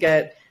going to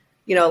get,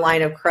 a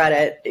line of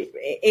credit,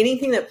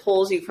 anything that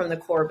pulls you from the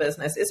core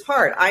business is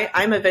hard.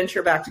 I'm a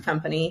venture-backed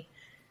company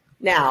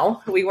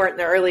now. We weren't in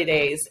the early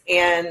days.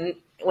 And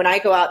when I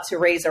go out to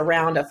raise a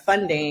round of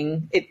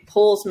funding, it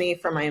pulls me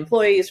from my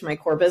employees, from my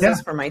core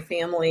business, from my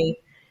family.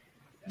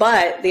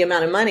 But the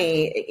amount of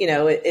money,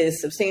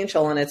 is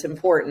substantial and it's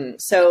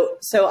important. So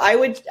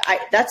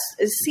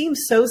it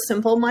seems so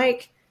simple,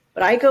 Mike,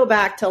 but I go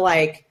back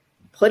to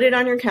put it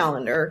on your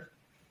calendar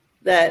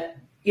that,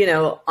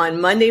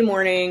 on Monday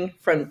morning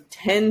from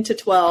 10 to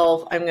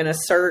 12, I'm going to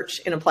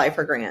search and apply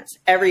for grants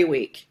every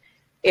week.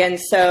 And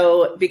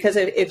so, because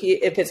if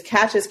it's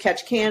catch as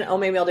catch can,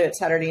 maybe I'll do it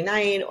Saturday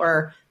night,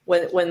 or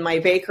when my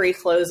bakery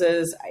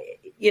closes,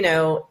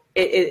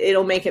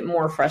 it'll make it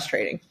more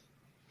frustrating.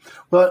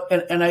 Well,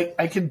 and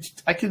I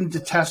can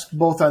detest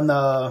both on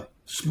the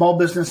small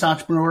business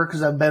entrepreneur,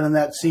 because I've been in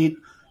that seat,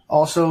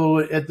 also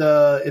at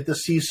the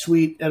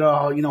C-suite at a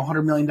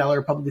 $100 million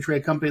publicly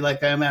traded company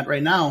like I am at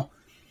right now.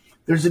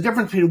 There's a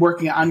difference between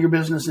working on your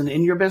business and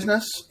in your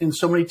business. And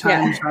so many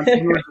times,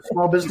 entrepreneurs,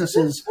 small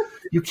businesses,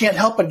 you can't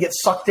help but get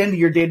sucked into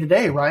your day to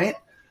day, right?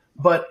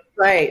 But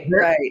right.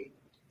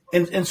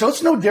 And so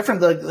it's no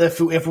different. If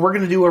we're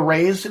going to do a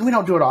raise, and we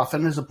don't do it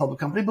often as a public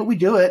company, but we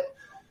do it.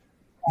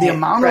 The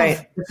amount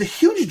of it's a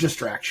huge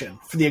distraction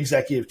for the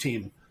executive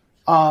team.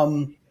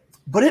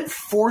 But it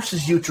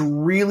forces you to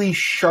really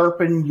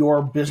sharpen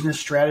your business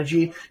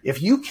strategy.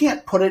 If you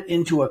can't put it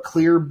into a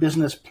clear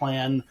business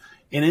plan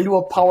and into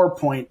a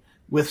PowerPoint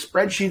with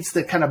spreadsheets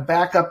that kind of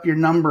back up your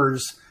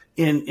numbers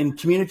and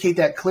communicate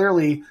that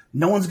clearly,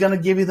 no one's going to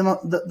give you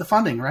the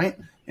funding, right?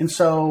 And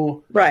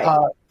so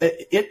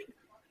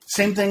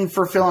same thing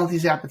for filling out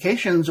these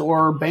applications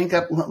or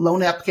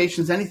loan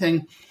applications,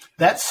 anything.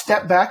 That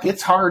step back,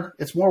 it's hard.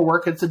 It's more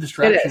work. It's a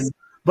distraction.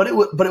 But it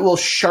will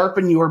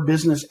sharpen your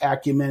business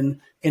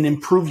acumen and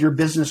improve your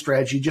business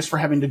strategy just for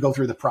having to go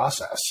through the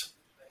process.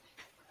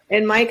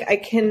 And Mike, I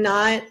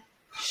cannot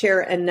share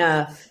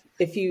enough.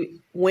 If you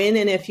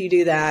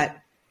do that,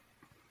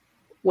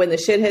 when the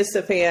shit hits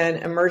the fan,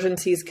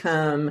 emergencies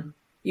come,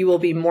 you will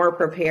be more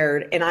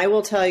prepared. And I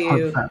will tell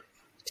you, 100%.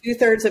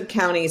 2/3 of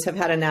counties have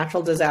had a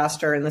natural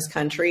disaster in this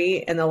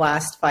country in the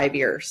last 5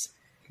 years.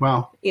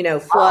 Wow.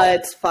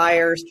 Floods,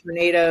 fires,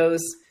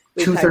 tornadoes.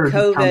 We've had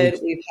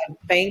COVID. We've had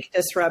bank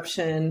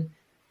disruption.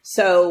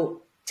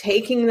 So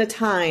taking the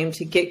time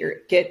to get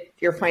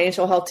your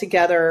financial health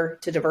together,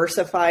 to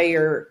diversify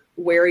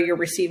where you're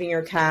receiving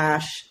your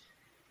cash,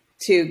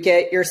 to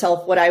get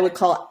yourself what I would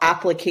call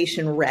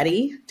application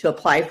ready to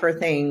apply for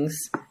things,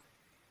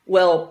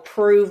 will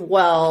prove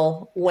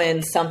well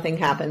when something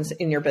happens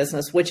in your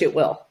business, which it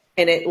will.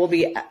 And it will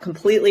be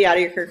completely out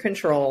of your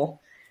control.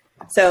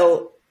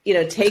 So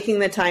taking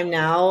the time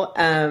now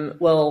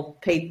will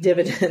pay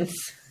dividends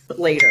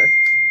later.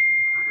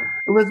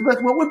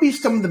 Elizabeth, what would be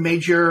some of the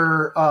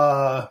major,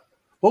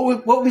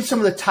 what would be some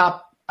of the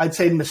top, I'd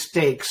say,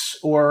 mistakes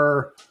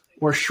or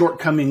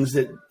shortcomings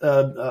that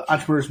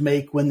entrepreneurs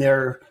make when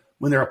they're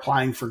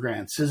applying for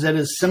grants? Is it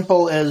as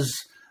simple as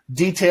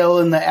detail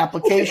in the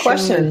application? Good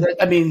question.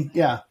 I mean,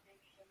 yeah.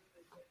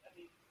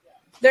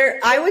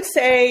 I would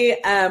say,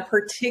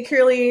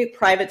 particularly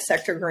private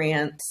sector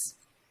grants,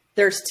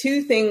 there's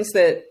two things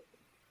that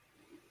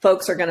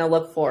folks are going to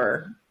look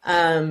for.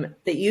 That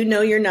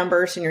your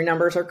numbers and your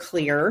numbers are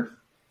clear,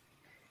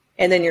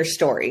 and then your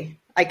story.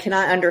 I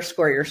cannot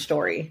underscore your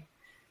story.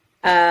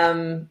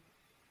 I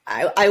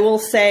will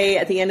say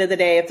at the end of the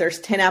day, if there's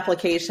 10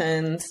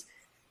 applications,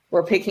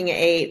 we're picking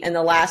 8, and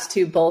the last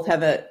 2 both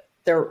have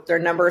their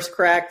numbers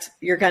correct,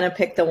 you're going to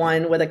pick the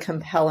one with a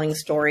compelling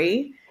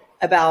story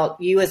about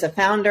you as a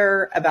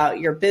founder, about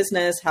your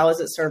business, how does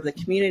it serve the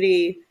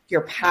community,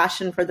 your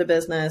passion for the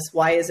business,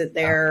 why is it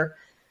there?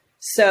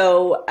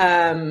 So,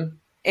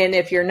 and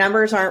if your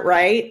numbers aren't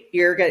right,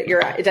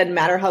 it doesn't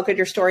matter how good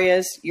your story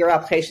is, your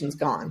application's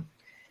gone.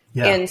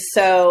 Yeah. And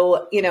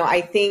so, I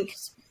think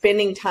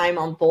spending time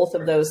on both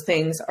of those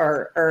things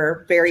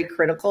are very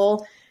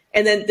critical.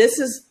 And then this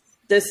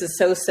is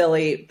so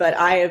silly, but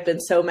I have been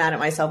so mad at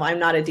myself. I'm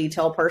not a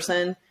detail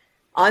person.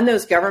 On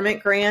those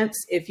government grants,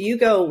 if you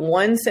go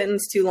one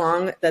sentence too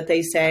long that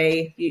they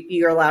say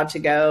you're allowed to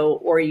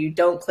go, or you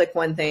don't click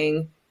one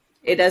thing,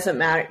 it doesn't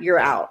matter. You're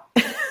out.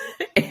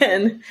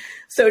 And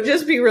so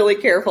just be really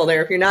careful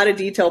there. If you're not a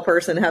detail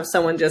person, have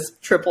someone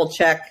just triple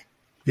check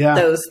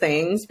those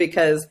things,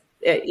 because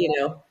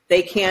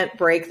they can't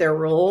break their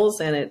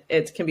rules, and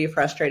it can be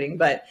frustrating.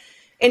 But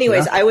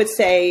anyways, I would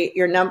say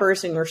your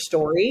numbers and your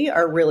story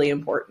are really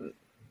important.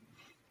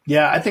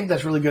 Yeah, I think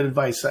that's really good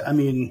advice. I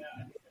mean,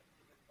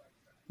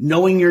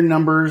 knowing your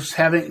numbers,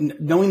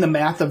 knowing the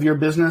math of your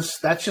business,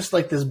 that's just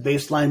like this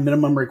baseline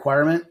minimum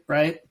requirement,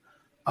 right?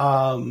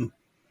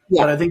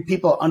 But I think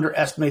people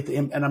underestimate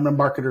and I'm a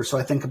marketer, so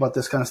I think about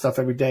this kind of stuff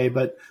every day,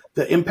 but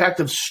the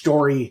impact of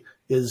story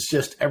is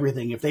just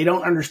everything. If they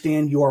don't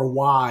understand your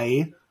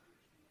why,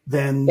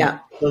 then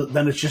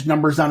it's just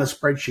numbers on a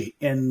spreadsheet.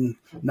 And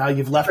now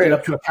you've left it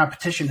up to a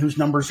competition whose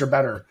numbers are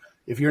better.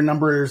 If your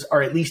numbers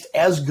are at least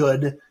as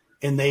good,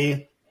 and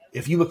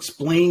if you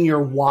explain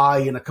your why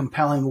in a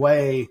compelling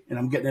way, and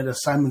I'm getting into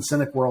Simon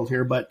Sinek world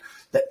here, but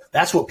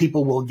that's what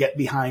people will get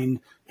behind,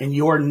 and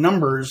your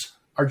numbers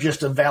are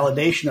just a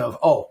validation of,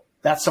 oh,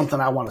 that's something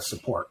I want to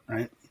support,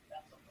 right?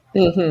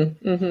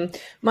 Mm-hmm, mm-hmm.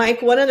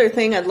 Mike, one other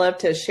thing I'd love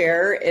to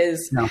share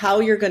is how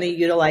you're going to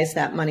utilize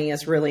that money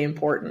is really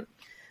important.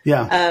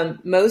 Yeah.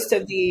 Most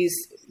of these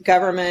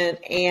government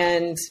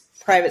and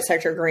private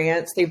sector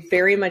grants, they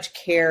very much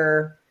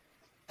care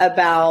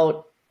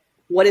about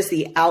what is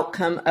the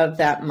outcome of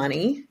that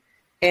money,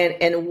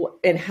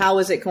 and how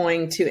is it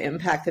going to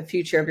impact the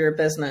future of your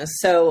business.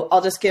 So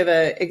I'll just give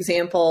an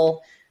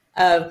example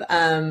of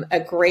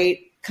a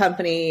great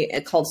company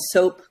called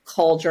Soap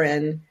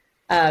Cauldron,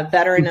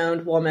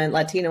 veteran-owned woman,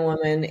 Latina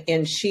woman,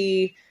 and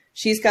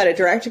she's got a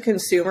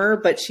direct-to-consumer,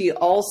 but she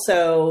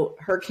also,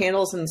 her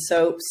candles and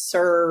soaps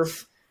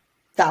serve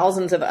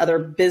thousands of other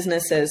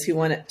businesses who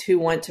want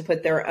to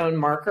put their own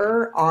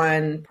marker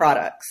on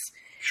products.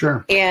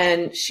 Sure.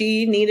 And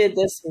she needed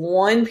this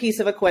one piece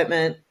of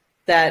equipment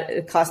that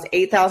it cost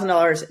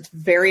 $8,000. It's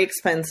very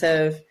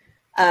expensive.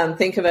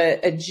 Think of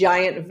a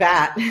giant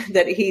vat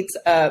that heats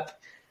up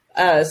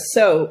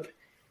soap.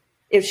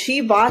 If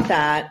she bought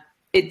that,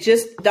 it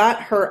just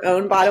not her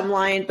own bottom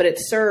line, but it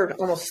served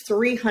almost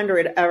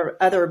 300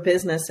 other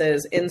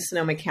businesses in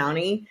Sonoma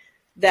County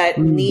that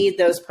need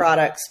those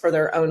products for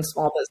their own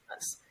small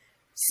business.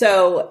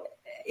 So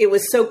it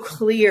was so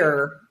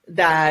clear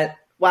that,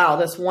 wow,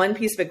 this one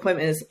piece of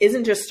equipment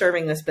isn't just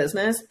serving this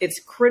business. It's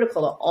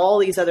critical to all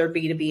these other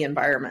B2B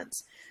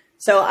environments.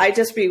 So I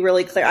just be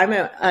really clear. I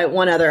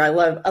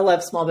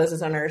love small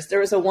business owners.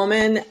 There was a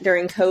woman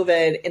during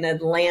COVID in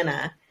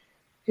Atlanta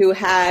who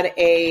had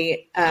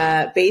a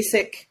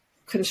basic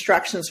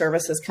construction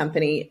services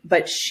company,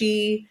 but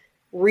she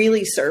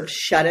really served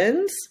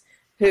shut-ins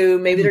who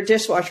maybe their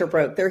dishwasher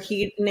broke, their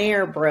heat and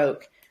air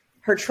broke,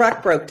 her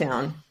truck broke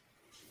down.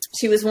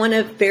 She was one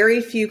of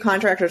very few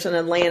contractors in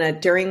Atlanta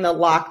during the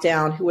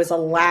lockdown who was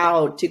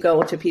allowed to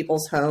go to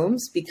people's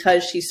homes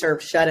because she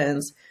served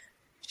shut-ins.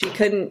 She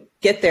couldn't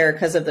get there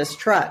because of this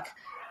truck.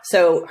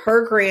 So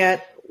her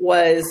grant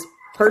was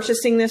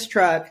purchasing this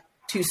truck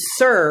to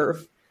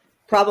serve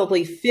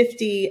probably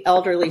 50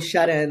 elderly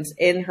shut-ins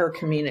in her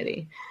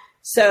community.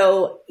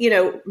 So,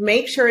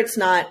 make sure it's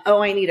not,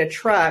 oh, I need a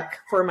truck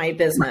for my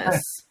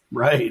business.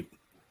 Right.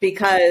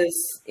 Because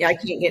I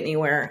can't get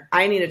anywhere.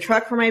 I need a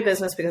truck for my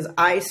business because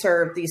I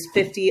serve these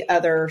 50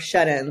 other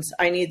shut-ins.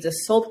 I need the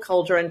Soap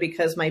Cauldron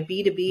because my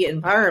B2B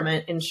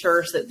environment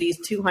ensures that these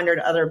 200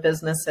 other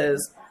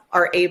businesses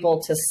are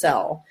able to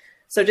sell.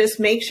 So just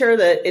make sure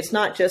that it's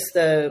not just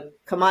the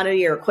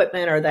commodity or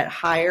equipment or that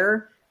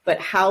hire, but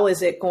how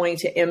is it going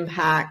to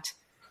impact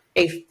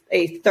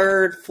a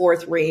third,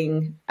 fourth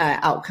ring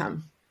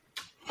outcome?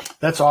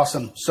 That's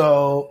awesome.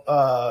 So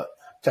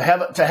to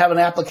have an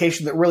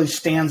application that really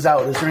stands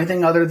out, is there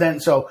anything other than,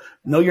 so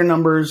know your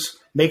numbers,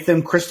 make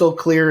them crystal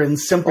clear and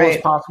simple as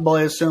possible,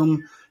 I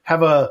assume,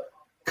 have a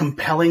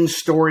compelling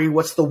story.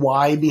 What's the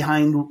why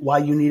behind why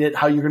you need it,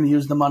 how you're going to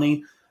use the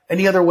money?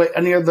 Any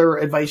other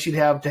advice you'd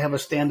have to have a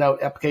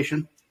standout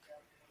application?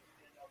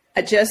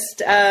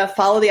 Just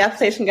follow the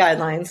application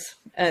guidelines.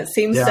 It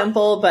seems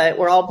simple, but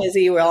we're all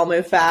busy. We all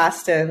move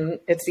fast, and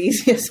it's the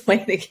easiest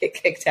way to get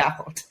kicked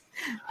out.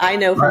 I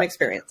know from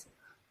experience.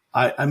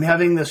 I'm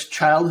having this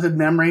childhood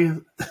memory.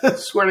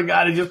 Swear to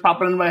God, it just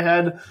popped into my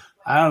head.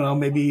 I don't know,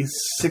 maybe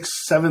 6th,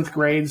 7th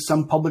grade,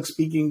 some public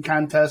speaking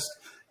contest.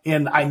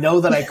 And I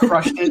know that I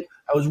crushed it.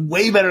 I was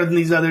way better than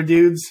these other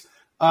dudes.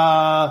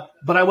 But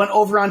I went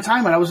over on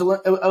time and I was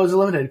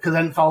eliminated because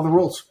I didn't follow the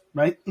rules.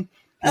 Right. And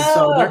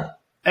so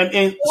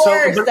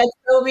that's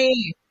so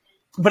mean.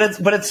 But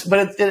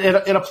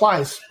it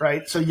applies,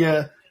 right? So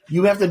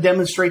you have to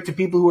demonstrate to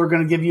people who are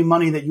going to give you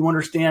money that you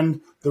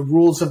understand the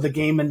rules of the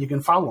game and you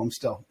can follow them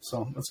still.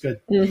 So that's good.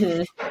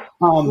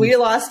 Mm-hmm. We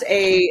lost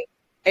a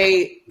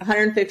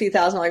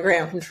 $150,000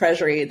 grant from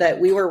Treasury that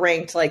we were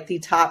ranked like the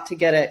top to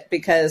get it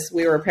because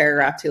we were a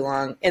paragraph too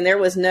long, and there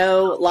was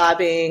no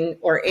lobbying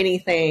or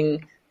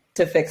anything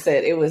to fix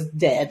it. It was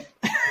dead.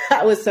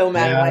 I was so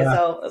mad at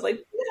myself. I was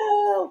like,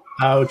 no.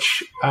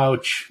 Ouch.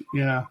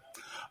 Yeah.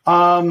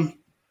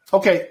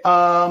 Okay.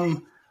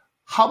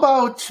 How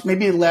about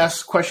maybe the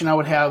last question I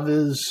would have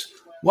is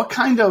what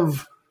kind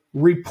of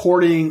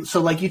reporting?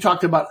 So like you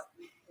talked about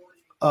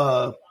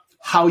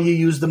how you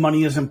use the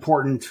money is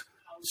important.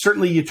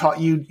 Certainly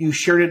you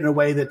shared it in a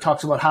way that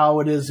talks about how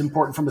it is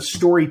important from a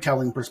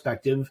storytelling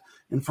perspective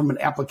and from an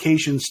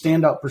application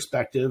standout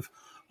perspective.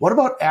 What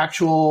about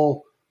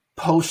actual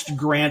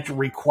post-grant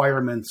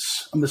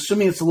requirements? I'm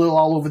assuming it's a little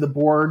all over the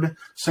board.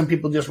 Some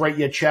people just write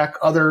you a check.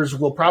 Others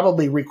will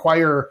probably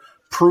require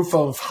proof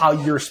of how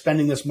you're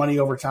spending this money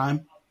over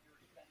time.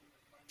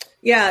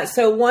 Yeah.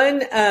 So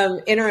one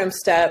interim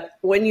step,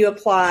 when you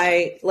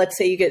apply, let's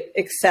say you get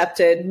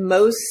accepted,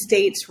 most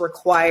states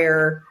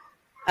require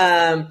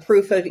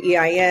proof of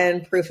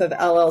EIN, proof of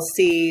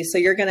LLC. So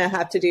you're going to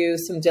have to do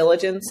some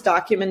diligence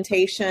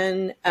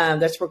documentation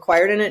that's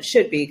required, and it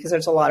should be because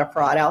there's a lot of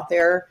fraud out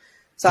there.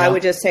 So I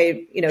would just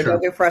say,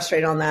 don't get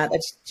frustrated on that.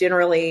 That's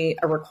generally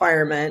a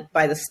requirement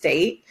by the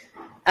state.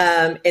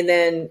 And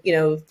then,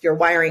 your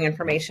wiring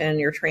information,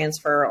 your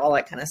transfer, all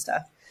that kind of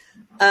stuff.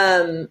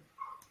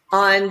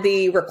 On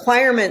the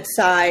requirement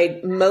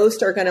side,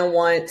 most are going to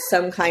want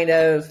some kind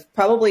of,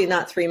 probably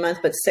not 3 month,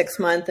 but 6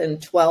 month and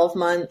 12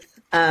 month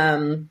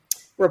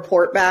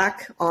report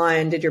back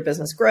on, did your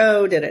business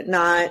grow? Did it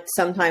not?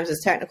 Sometimes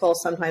it's technical.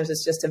 Sometimes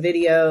it's just a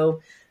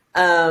video.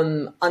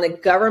 On the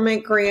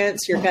government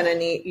grants,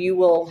 you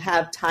will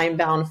have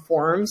time-bound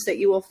forms that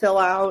you will fill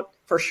out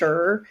for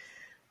sure.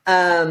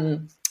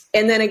 And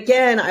then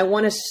again, I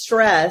want to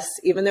stress,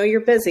 even though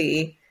you're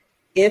busy,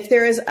 if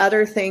there is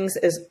other things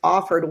as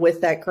offered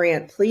with that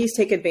grant, please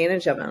take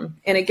advantage of them.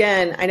 And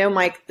again, I know,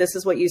 Mike, this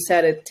is what you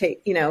said,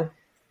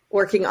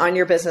 working on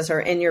your business or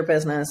in your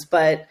business,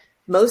 but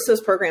most of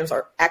those programs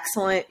are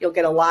excellent. You'll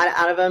get a lot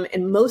out of them.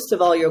 And most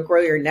of all, you'll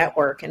grow your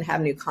network and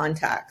have new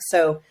contacts.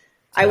 So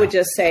I would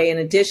just say, in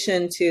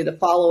addition to the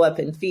follow-up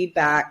and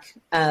feedback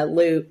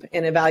loop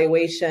and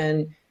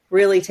evaluation,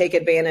 really take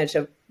advantage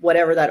of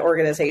whatever that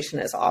organization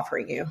is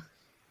offering you.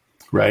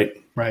 Right.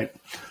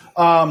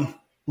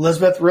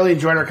 Elizabeth, really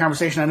enjoyed our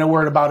conversation. I know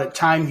we're at about at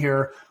time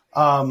here.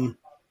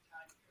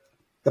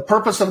 The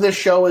purpose of this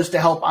show is to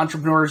help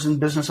entrepreneurs and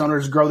business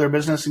owners grow their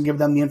business and give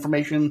them the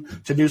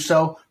information to do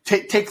so.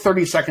 Take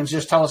 30 seconds.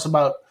 Just tell us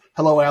about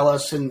Hello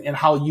Alice and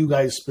how you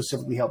guys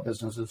specifically help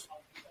businesses.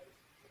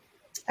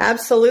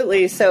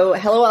 Absolutely. So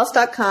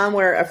HelloAlice.com,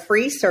 we're a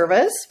free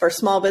service for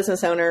small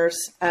business owners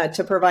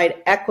to provide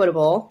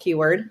equitable,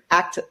 keyword,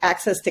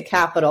 access to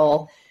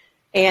capital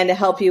and to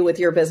help you with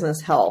your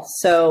business health.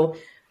 So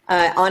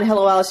on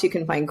Hello Alice, you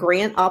can find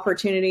grant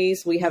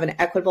opportunities. We have an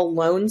equitable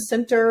loan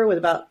center with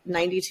about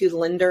 92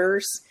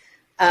 lenders.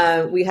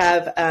 We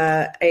have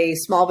a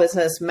small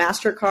business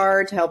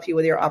MasterCard to help you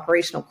with your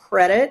operational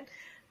credit.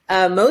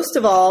 Most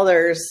of all,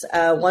 there's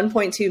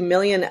 1.2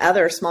 million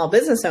other small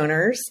business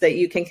owners that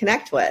you can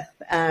connect with,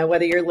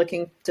 whether you're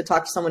looking to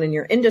talk to someone in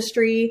your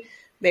industry,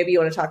 maybe you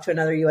want to talk to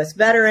another U.S.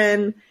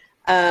 veteran.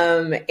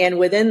 And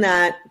within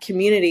that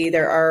community,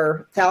 there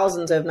are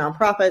thousands of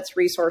nonprofits,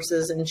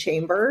 resources, and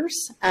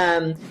chambers.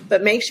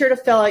 But make sure to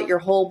fill out your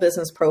whole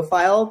business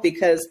profile,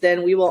 because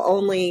then we will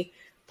only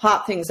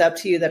pop things up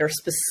to you that are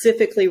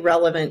specifically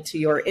relevant to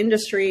your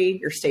industry,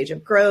 your stage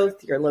of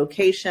growth, your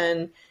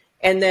location.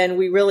 And then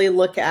we really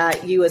look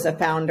at you as a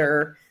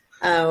founder,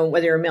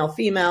 whether you're a male,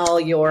 female,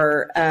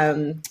 you're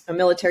a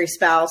military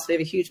spouse. We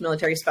have a huge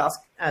military spouse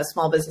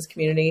small business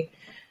community.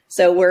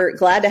 So we're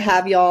glad to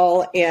have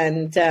y'all,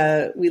 and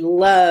we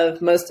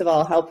love, most of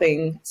all,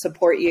 helping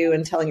support you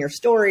and telling your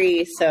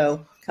story.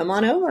 So come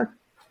on over.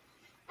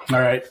 All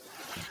right.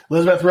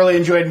 Elizabeth, really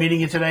enjoyed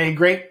meeting you today.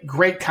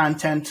 Great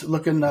content.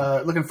 Looking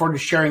forward to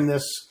sharing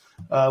this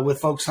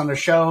with folks on the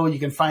show. You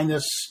can find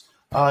this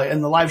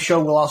And the live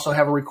show will also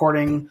have a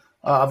recording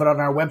of it on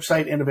our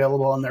website and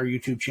available on their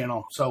YouTube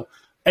channel. So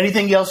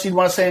anything else you'd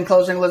want to say in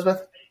closing,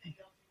 Elizabeth?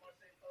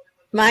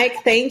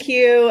 Mike, thank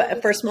you.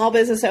 For small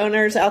business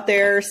owners out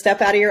there, step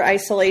out of your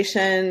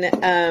isolation,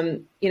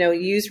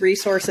 use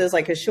resources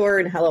like Assure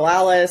and Hello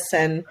Alice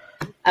and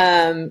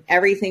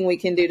everything we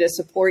can do to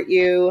support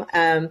you.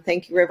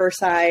 Thank you,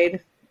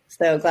 Riverside.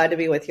 So glad to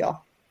be with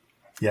y'all.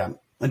 Yeah.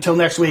 Until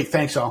next week,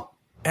 thanks all.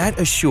 At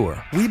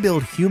Assure, we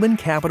build human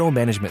capital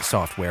management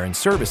software and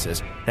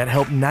services that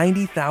help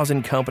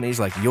 90,000 companies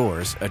like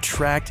yours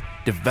attract,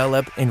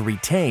 develop, and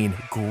retain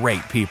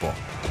great people.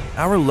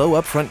 Our low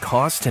upfront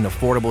costs and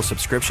affordable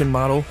subscription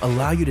model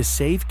allow you to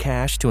save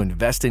cash to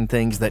invest in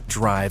things that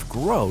drive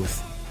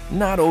growth,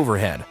 not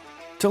overhead.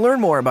 To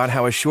learn more about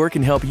how Assure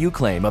can help you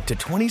claim up to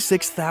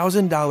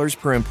 $26,000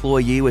 per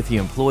employee with the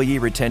Employee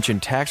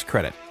Retention Tax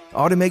Credit,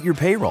 automate your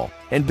payroll,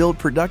 and build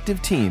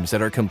productive teams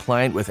that are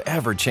compliant with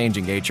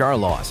ever-changing HR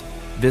laws,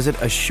 visit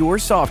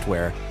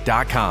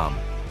AssureSoftware.com.